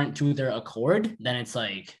things aren't to their accord, then it's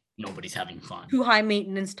like nobody's having fun. Too high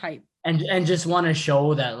maintenance type. And just want to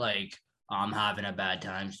show that like I'm having a bad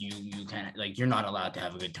time. So you can't, like, you're not allowed to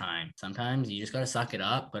have a good time. Sometimes you just gotta suck it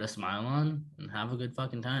up, put a smile on, and have a good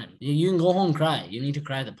fucking time. You can go home and cry. You need to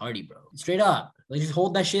cry at the party, bro. Straight up. Like, just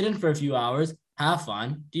hold that shit in for a few hours. Have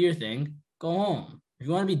fun. Do your thing. Go home. If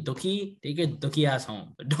you want to be dookie, take your dookie ass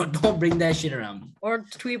home. But don't bring that shit around me. Or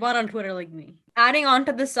tweet about on Twitter like me. Adding on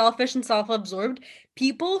to the selfish and self-absorbed,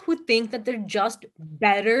 people who think that they're just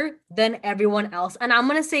better than everyone else. And I'm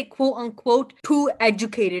going to say, quote unquote, too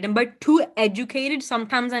educated. And by too educated,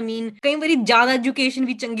 sometimes I mean, kahin bari jyada education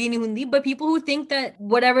bhi changi nahi hundi, but people who think that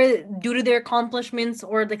whatever, due to their accomplishments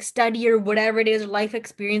or like study or whatever it is, or life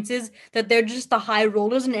experiences, that they're just the high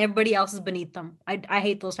rollers and everybody else is beneath them. I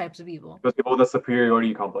hate those types of people. Those people with a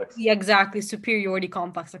superiority complex. Yeah, exactly. Superiority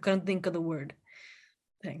complex. I couldn't think of the word.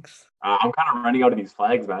 Thanks. I'm kind of running out of these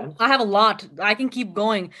flags, man. I have a lot. I can keep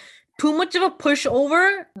going. Too much of a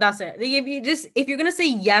pushover. That's it. Like, if you're gonna say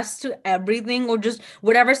yes to everything or just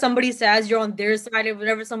whatever somebody says, you're on their side. If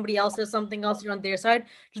whatever somebody else says something else, you're on their side.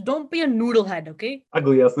 Just don't be a noodle head, okay?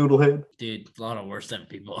 Ugly ass noodle head. Dude, a lot of worse than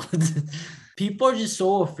people. People are just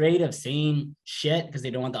so afraid of saying shit because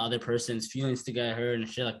they don't want the other person's feelings to get hurt and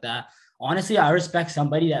shit like that. Honestly, I respect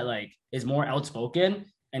somebody that like is more outspoken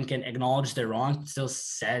and can acknowledge they're wrong, still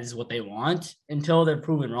says what they want until they're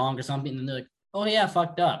proven wrong or something. And then they're like, oh yeah,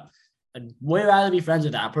 fucked up. I'd way rather be friends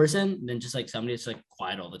with that person than just like somebody that's like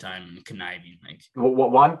quiet all the time and conniving. Like,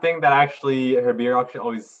 one thing that actually Herbir actually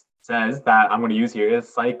always says that I'm going to use here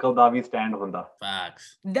is cycle davi stand hunda.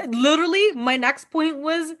 Facts. Literally, my next point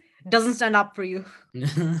was doesn't stand up for you.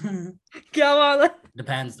 Depends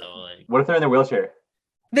though. Like, what if they're in their wheelchair?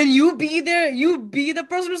 Then you be there. You be the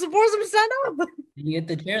person who supports them to stand up. You get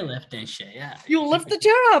the chair lift and shit. Yeah. You lift the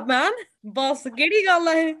chair up, man. Boss,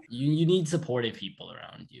 you need supportive people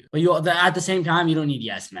around you, but at the same time you don't need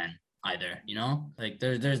yes men either. You know, like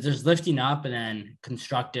there's lifting up and then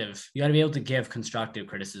constructive. You got to be able to give constructive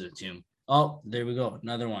criticism too. Oh, there we go.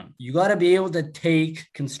 Another one. You got to be able to take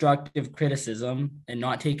constructive criticism and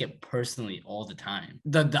not take it personally all the time.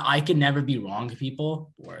 The I can never be wrong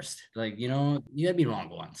people, worst. Like, you know, you got to be wrong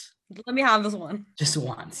once. Let me have this one. Just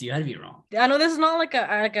once. You got to be wrong. I know this is not like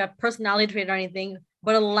a personality trait or anything,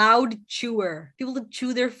 but a loud chewer. People that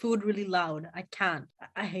chew their food really loud. I can't.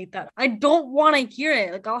 I hate that. I don't want to hear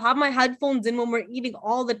it. Like I'll have my headphones in when we're eating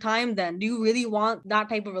all the time then. Do you really want that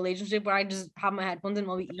type of relationship where I just have my headphones in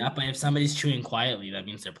while we eat? Yeah, but if somebody's chewing quietly, that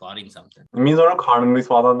means they're plotting something. It means they're not commonly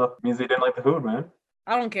swallowed enough. It means they didn't like the food, man.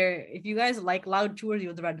 I don't care. If you guys like loud chewers,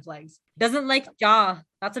 you're the red flags. Doesn't like jaw.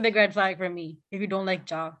 That's a big red flag for me. If you don't like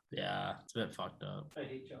jaw. Yeah, it's a bit fucked up. I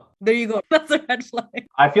hate y'all. There you go. That's a red flag.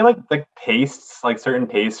 I feel like tastes, like certain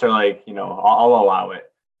tastes are like, I'll allow it.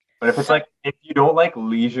 But if it's like, if you don't like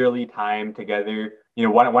leisurely time together,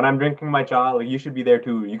 when I'm drinking my cha, like you should be there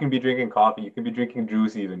too. You can be drinking coffee. You can be drinking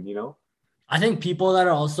juice even. I think people that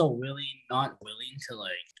are also really not willing to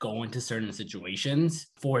like go into certain situations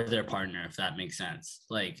for their partner, if that makes sense.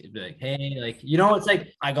 Like, it'd be like, hey, like, it's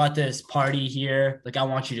like, I got this party here. Like, I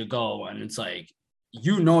want you to go. And it's like,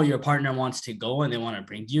 your partner wants to go and they want to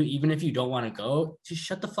bring you. Even if you don't want to go, just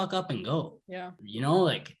shut the fuck up and go. Yeah.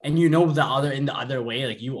 Like, and the other way,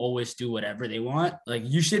 like you always do whatever they want. Like,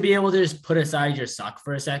 you should be able to just put aside your suck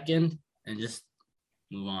for a second and just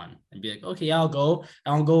move on and be like, okay, yeah, I'll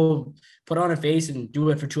go put on a face and do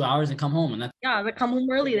it for 2 hours and come home. And that's but come home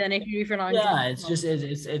early then if you're not. Yeah, it's just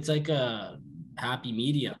it's like a happy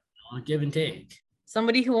medium, give and take.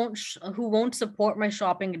 Somebody who won't support my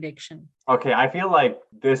shopping addiction. Okay, I feel like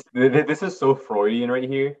this is so Freudian right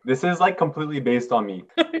here. This is like completely based on me.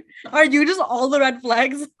 Are you just all the red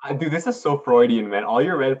flags? Dude, this is so Freudian, man. All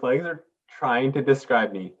your red flags are trying to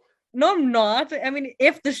describe me. No, I'm not. I mean,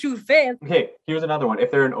 if the shoe fits. Okay, here's another one. If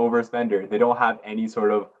they're an overspender, they don't have any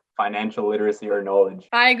sort of financial literacy or knowledge.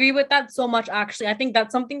 I agree with that so much, actually. I think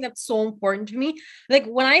that's something that's so important to me. Like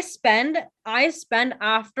when I spend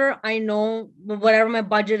after I know whatever my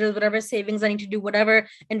budget is, whatever savings I need to do, whatever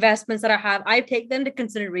investments that I have, I take them into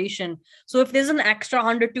consideration. So if there's an extra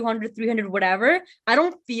 100, 200, 300, whatever, I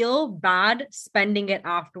don't feel bad spending it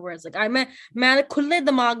afterwards. Like I don't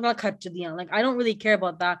really care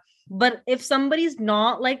about that. But if somebody's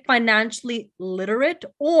not like financially literate,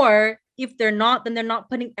 or if they're not, then they're not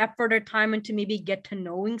putting effort or time into maybe get to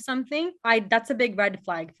knowing something. That's a big red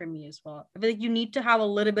flag for me as well. I feel like you need to have a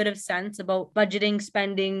little bit of sense about budgeting,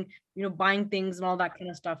 spending, buying things and all that kind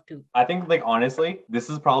of stuff too. I think like honestly, this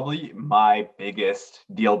is probably my biggest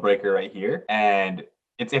deal breaker right here. And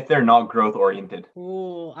it's if they're not growth oriented.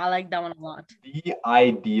 Oh, I like that one a lot. The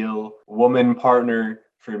ideal woman partner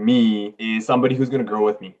for me is somebody who's going to grow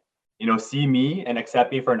with me. See me and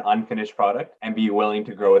accept me for an unfinished product and be willing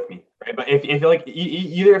to grow with me, right? But if you're like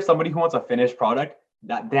either if somebody who wants a finished product,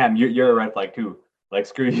 you're a red flag too. Like,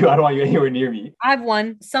 screw you, I don't want you anywhere near me. I have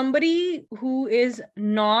one. Somebody who is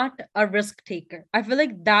not a risk taker. I feel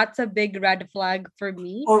like that's a big red flag for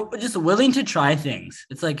me. Or just willing to try things.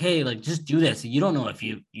 It's like, hey, like, just do this. You don't know if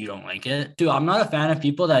you don't like it. Dude, I'm not a fan of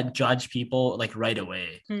people that judge people, like, right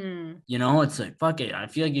away. It's like, fuck it. I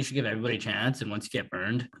feel like you should give everybody a chance. And once you get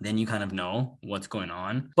burned, then you kind of know what's going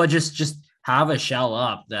on. But just have a shell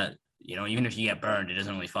up that, even if you get burned, it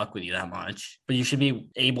doesn't really fuck with you that much. But you should be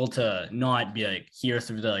able to not be like, hear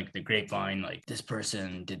through the grapevine, like, this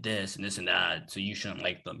person did this and this and that, so you shouldn't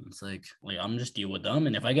like them. It's like I'm just deal with them.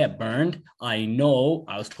 And if I get burned, I know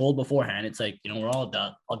I was told beforehand. It's like, we're all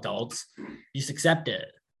adults. You just accept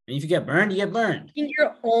it. And if you get burned, you get burned. In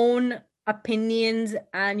your own opinions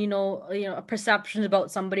and perceptions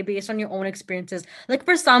about somebody based on your own experiences. Like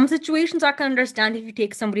for some situations, I can understand if you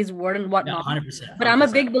take somebody's word and whatnot. 100%. But I'm a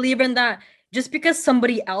big believer in that. Just because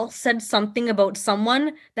somebody else said something about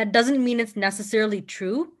someone, that doesn't mean it's necessarily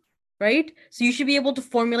true, right? So you should be able to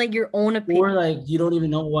formulate your own opinion. Or like you don't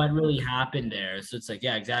even know what really happened there. So it's like,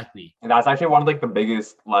 yeah, exactly. And that's actually one of the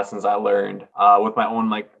biggest lessons I learned with my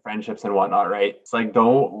own friendships and whatnot, right? It's like,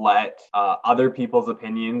 don't let other people's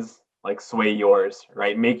opinions sway yours,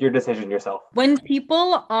 right? Make your decision yourself. When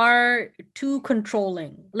people are too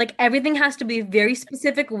controlling, everything has to be a very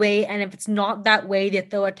specific way, and if it's not that way, they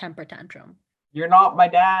throw a temper tantrum. You're not my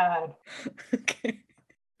dad. Okay.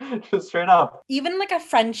 Just straight up. Even a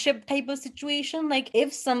friendship type of situation,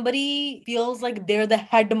 if somebody feels like they're the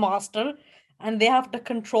headmaster and they have to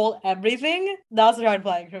control everything, that's a red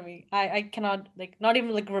flag for me. I cannot, not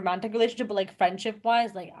even romantic relationship, but friendship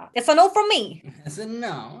wise, it's a no from me. It's a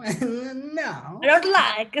no. No. I don't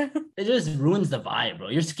like. It just ruins the vibe, bro.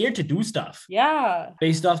 You're scared to do stuff. Yeah.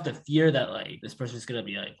 Based off the fear that this person's gonna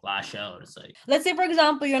be lash out. It's let's say, for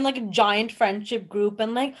example, you're in a giant friendship group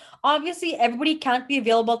and obviously everybody can't be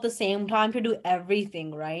available at the same time to do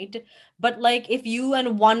everything, right? But if you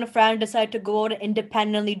and one friend decide to go out and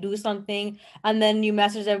independently do something, and then you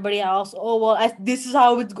message everybody else, oh well, this is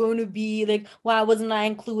how it's going to be, like why wasn't I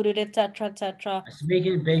included, etc., etc. Just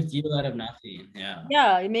making a big deal out of nothing. Yeah.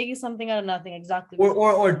 Yeah, you're making something out of nothing. Exactly.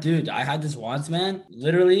 Or dude, I had this once, man.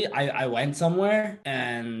 Literally, I went somewhere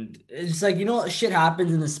and it's like, shit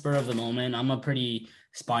happens in the spur of the moment. I'm a pretty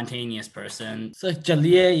spontaneous person. So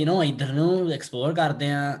chaliye, idhar nu explore karte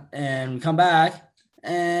hain, and we come back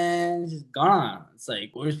and it's gone. It's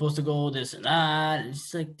like we're supposed to go this and that. It's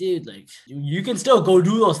just like, dude, like you can still go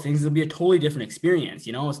do those things. It'll be a totally different experience.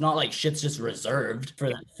 It's not like shit's just reserved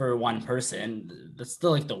for one person. That's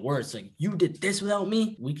still like the worst. Like you did this without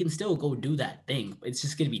me. We can still go do that thing. It's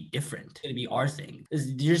just gonna be different. It's gonna be our thing.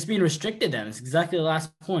 You're just being restricted. Then it's exactly the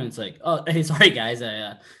last point. It's like, oh, hey, sorry guys,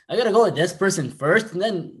 I gotta go with this person first, and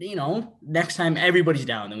then next time everybody's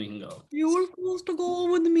down, then we can go. You were supposed to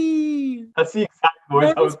go with me. That's the exact voice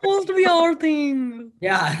That I was was supposed to be our thing.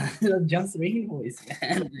 Yeah, just rain voice,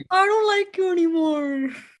 man. I don't like you anymore.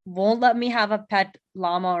 Won't let me have a pet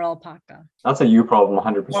llama or alpaca. That's a you problem,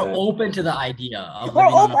 100%. Or open to the idea of Or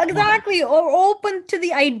living on a farm. exactly, or open to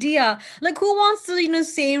the idea. Like who wants to,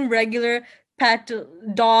 same regular pet,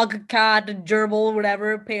 dog, cat, gerbil,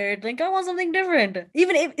 whatever, parrot. Like I want something different.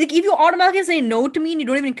 Even if you automatically say no to me and you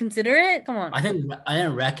don't even consider it, come on. I think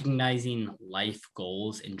recognizing life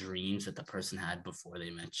goals and dreams that the person had before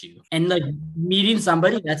they met you, and like meeting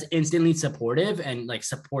somebody that's instantly supportive and like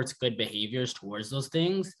supports good behaviors towards those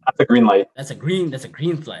things. That's a green light. That's a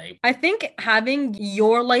green flag. I think having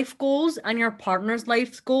your life goals and your partner's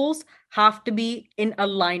life goals have to be in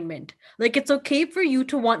alignment. Like it's okay for you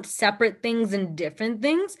to want separate things and different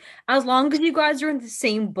things as long as you guys are in the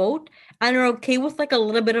same boat and are okay with like a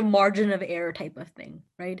little bit of margin of error type of thing,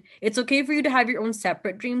 right? It's okay for you to have your own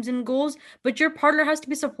separate dreams and goals, but your partner has to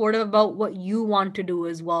be supportive about what you want to do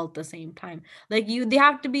as well at the same time. Like they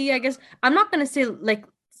have to be, I guess, I'm not going to say like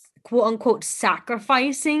quote unquote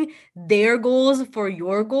sacrificing their goals for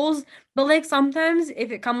your goals, but like sometimes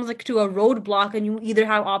if it comes like to a roadblock and you either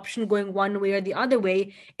have option going one way or the other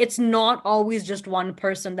way, it's not always just one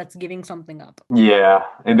person that's giving something up. Yeah,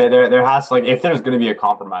 and there has to, like, if there's going to be a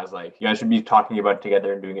compromise, like you guys should be talking about it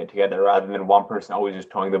together and doing it together rather than one person always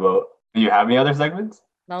just towing the boat. Do you have any other segments?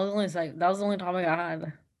 That was the only topic I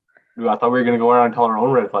had. Dude, I thought we were going to go around and tell our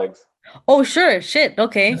own red flags. Oh sure, shit,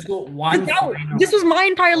 okay. Let's go one. This was my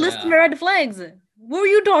entire list of red flags. What were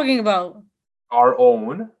you talking about? Our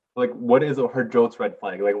own. Like, what is Harjot's red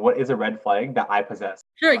flag? Like, what is a red flag that I possess?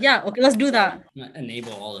 Sure, yeah, okay, let's do that.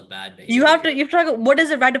 Enable all the bad behavior. You have to talk. What is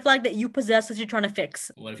a red flag that you possess that you're trying to fix?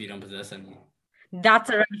 What if you don't possess any? That's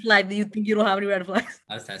a red flag that you think you don't have any red flags.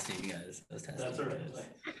 I was testing you guys. That's a red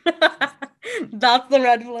flag. That's the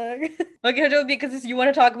red flag. Okay, Harjot, because you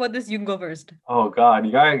want to talk about this, you can go first. Oh God,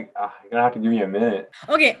 you're gonna have to give me a minute.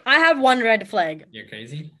 Okay, I have one red flag. You're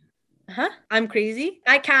crazy? Huh? I'm crazy?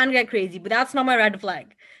 I can get crazy, but that's not my red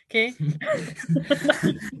flag. Okay?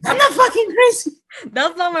 I'm not fucking crazy.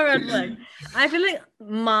 That's not my red flag. I feel like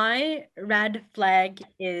my red flag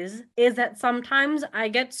is that sometimes I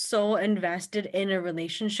get so invested in a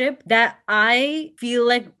relationship that I feel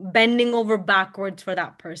like bending over backwards for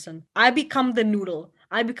that person. I become the noodle.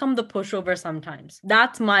 I become the pushover sometimes.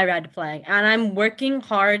 That's my red flag. And I'm working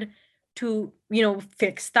hard to,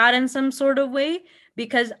 fix that in some sort of way,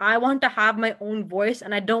 because I want to have my own voice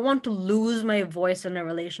and I don't want to lose my voice in a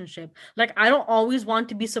relationship. Like, I don't always want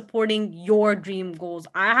to be supporting your dream goals.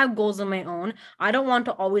 I have goals of my own. I don't want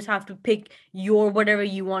to always have to pick your whatever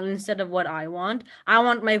you want instead of what I want. I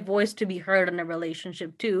want my voice to be heard in a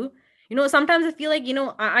relationship too. Sometimes I feel like,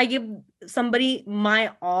 I give somebody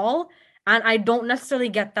my all and I don't necessarily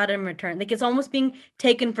get that in return. Like, it's almost being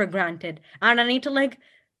taken for granted. And I need to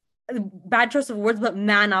bad choice of words, but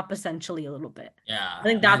man up essentially a little bit. Yeah. I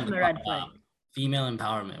think that's my red flag. Female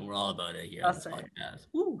empowerment. We're all about it here on this podcast.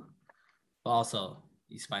 Woo. But also,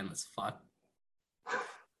 you spineless fuck.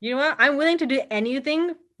 You know what? I'm willing to do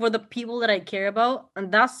anything for the people that I care about, and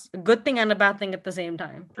that's a good thing and a bad thing at the same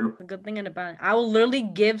time. True. A good thing and a bad. I will literally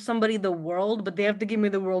give somebody the world, but they have to give me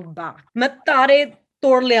the world back. मैं तारे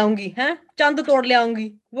तोड़ ले आऊंगी, हैं? चंद तोड़ ले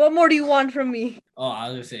आऊंगी. What more do you want from me? Oh, I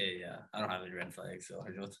was gonna say, yeah. I don't have any red flags, so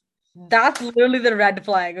that's literally the red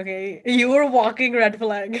flag, okay? You were walking red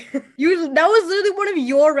flag. That was literally one of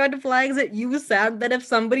your red flags that you said, that if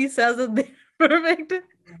somebody says that they're perfect,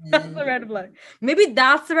 that's the red flag. Maybe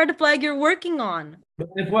that's the red flag you're working on.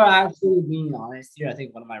 But if we're actually being honest here, I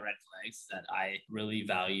think one of my red flags is that I really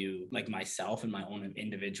value myself and my own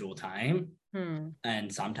individual time.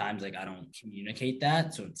 And sometimes I don't communicate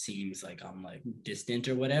that, so it seems like I'm distant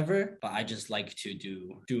or whatever, but I just like to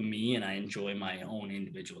do me, and I enjoy my own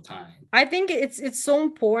individual time. I think it's so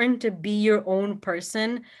important to be your own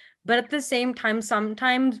person, But at the same time,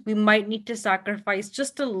 sometimes we might need to sacrifice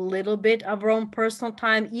just a little bit of our own personal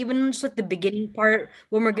time, even just like the beginning part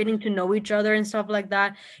when we're getting to know each other and stuff like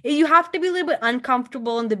that. You have to be a little bit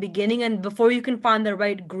uncomfortable in the beginning and before you can find the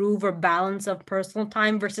right groove or balance of personal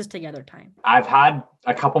time versus together time. I've had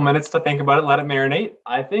a couple minutes to think about it, let it marinate.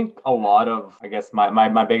 I think a lot of, I guess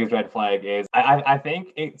my biggest red flag is I think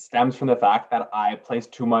it stems from the fact that I place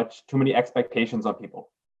too many expectations on people,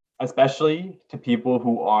 especially to people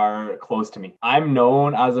who are close to me. I'm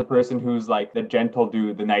known as a person who's like the gentle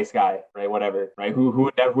dude, the nice guy, right? Whatever, right? Who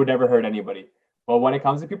would never hurt anybody. But when it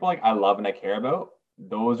comes to people like I love and I care about,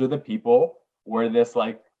 those are the people where this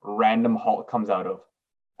like random Hulk comes out of.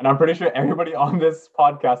 And I'm pretty sure everybody on this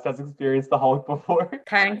podcast has experienced the Hulk before.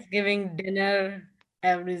 Thanksgiving dinner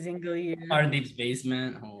every single year. Hardeep's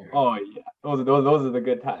basement. Oh yeah, those are the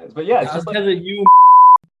good times. But yeah, it's That's just because like, of you.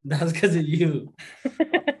 That's because of you.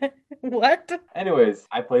 What? anyways,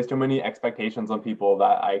 I place too many expectations on people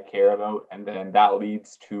that I care about, and then that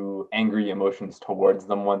leads to angry emotions towards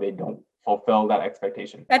them when they don't fulfill that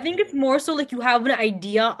expectation. I think it's more so like you have an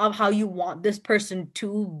idea of how you want this person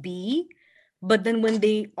to be, but then when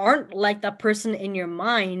they aren't like that person in your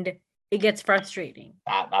mind, it gets frustrating.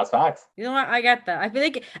 That's facts. You know what? I get that. I feel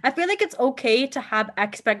like it's okay to have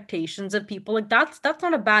expectations of people. Like that's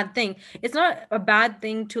not a bad thing. It's not a bad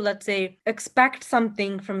thing to, let's say, expect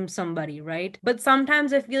something from somebody, right? But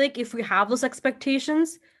sometimes I feel like if we have those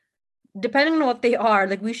expectations, depending on what they are,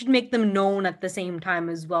 like we should make them known at the same time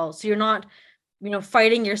as well. So you're not,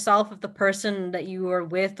 fighting yourself with the person that you are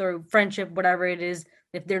with or friendship, whatever it is,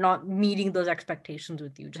 if they're not meeting those expectations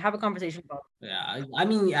with you. Just have a conversation about it. Yeah, I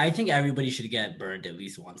mean, I think everybody should get burned at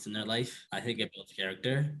least once in their life. I think it builds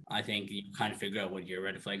character. I think you kind of figure out what your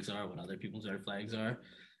red flags are, what other people's red flags are.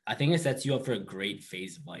 I think it sets you up for a great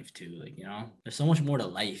phase of life too. Like, there's so much more to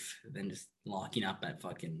life than just locking up at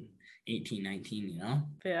fucking 18, 19,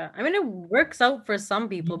 Yeah. I mean, it works out for some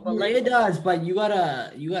people, but like it does, but you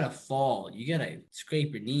gotta fall. You gotta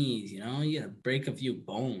scrape your knees, you gotta break a few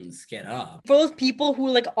bones, get up. for those people who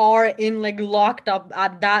like are in like locked up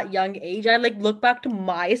at that young age, I like look back to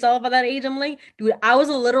myself at that age. I'm like, dude, I was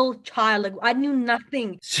a little child. Like I knew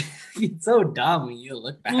nothing. It's so dumb when you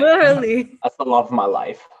look back. Literally. That's the love of my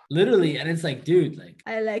life. Literally, and it's like, dude, like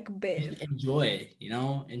I like babe. enjoy,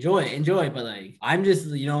 enjoy. But like, I'm just,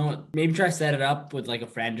 maybe try to set it up with like a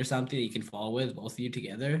friend or something that you can fall with, both of you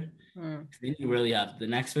together. Then you really have the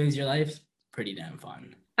next phase of your life. Pretty damn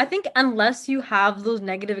fun. I think unless you have those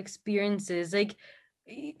negative experiences, like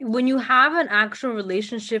when you have an actual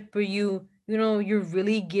relationship where you're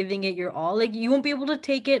really giving it your all, like you won't be able to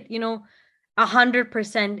take it,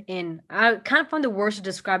 100% in. I kind of find the worst to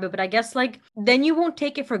describe it, but I guess like then you won't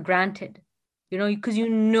take it for granted, because you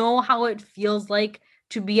know how it feels like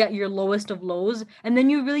to be at your lowest of lows, and then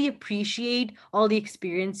you really appreciate all the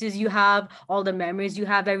experiences you have, all the memories you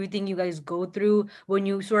have, everything you guys go through when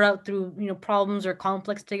you sort out through problems or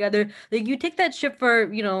conflicts together. Like you take that shit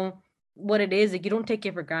for what it is. Like you don't take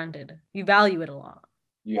it for granted. You value it a lot.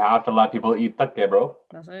 You have to let people eat takke, bro.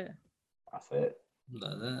 That's it. That's it.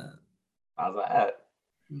 That's it. That's it.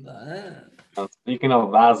 That's it. And speaking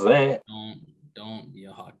of that's it, Don't be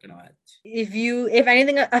a hawk and it. If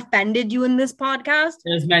anything offended you in this podcast,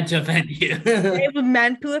 It was meant to offend you. it was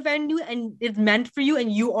meant to offend you, and it's meant for you, and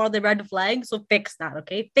you are the red flag. So fix that,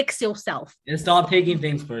 okay? Fix yourself. And stop taking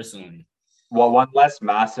things personally. well, one less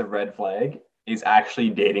massive red flag is actually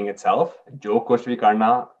dating itself. जो कुछ भी करना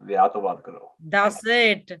ब्याह तो बात करो. That's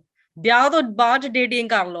it. ब्याह तो बाद च dating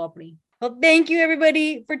कर लो अपनी. Well, thank you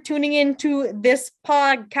everybody for tuning in to this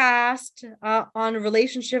podcast on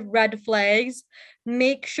relationship red flags.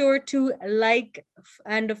 Make sure to like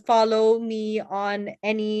and follow me on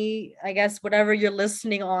any, I guess, whatever you're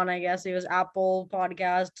listening on. I guess it was Apple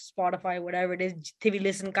Podcast, Spotify, whatever it is. TV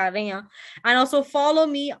listen kar rahe hain. And also follow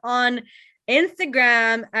me on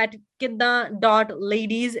Instagram at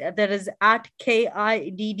kidda.ladies. That is at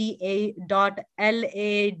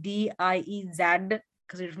KIDDA.LADIEZ.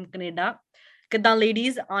 Because you're from Canada. Kidda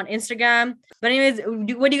Ladies on Instagram. But anyways,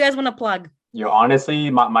 what do you guys want to plug? Honestly,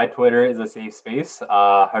 my Twitter is a safe space.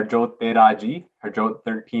 Harjot Tera G, Harjot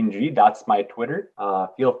 13G. That's my Twitter.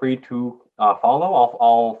 Feel free to follow.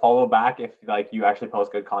 I'll follow back if like you actually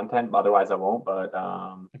post good content. Otherwise, I won't. But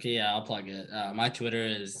Okay, yeah, I'll plug it. My Twitter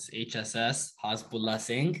is HSS Hasbullah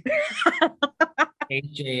Singh.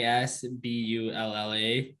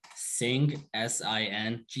 HASBULLA Singh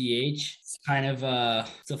SINGH. It's kind of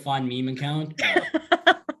it's a fun meme account.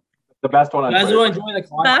 the best one on You guys Twitter. will enjoy the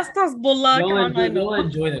content. That's Hasbullah. You'll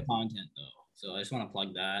enjoy the content though. So I just want to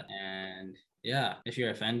plug that. And yeah, if you're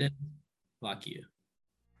offended, fuck you.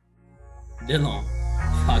 Dilon.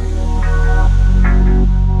 puck.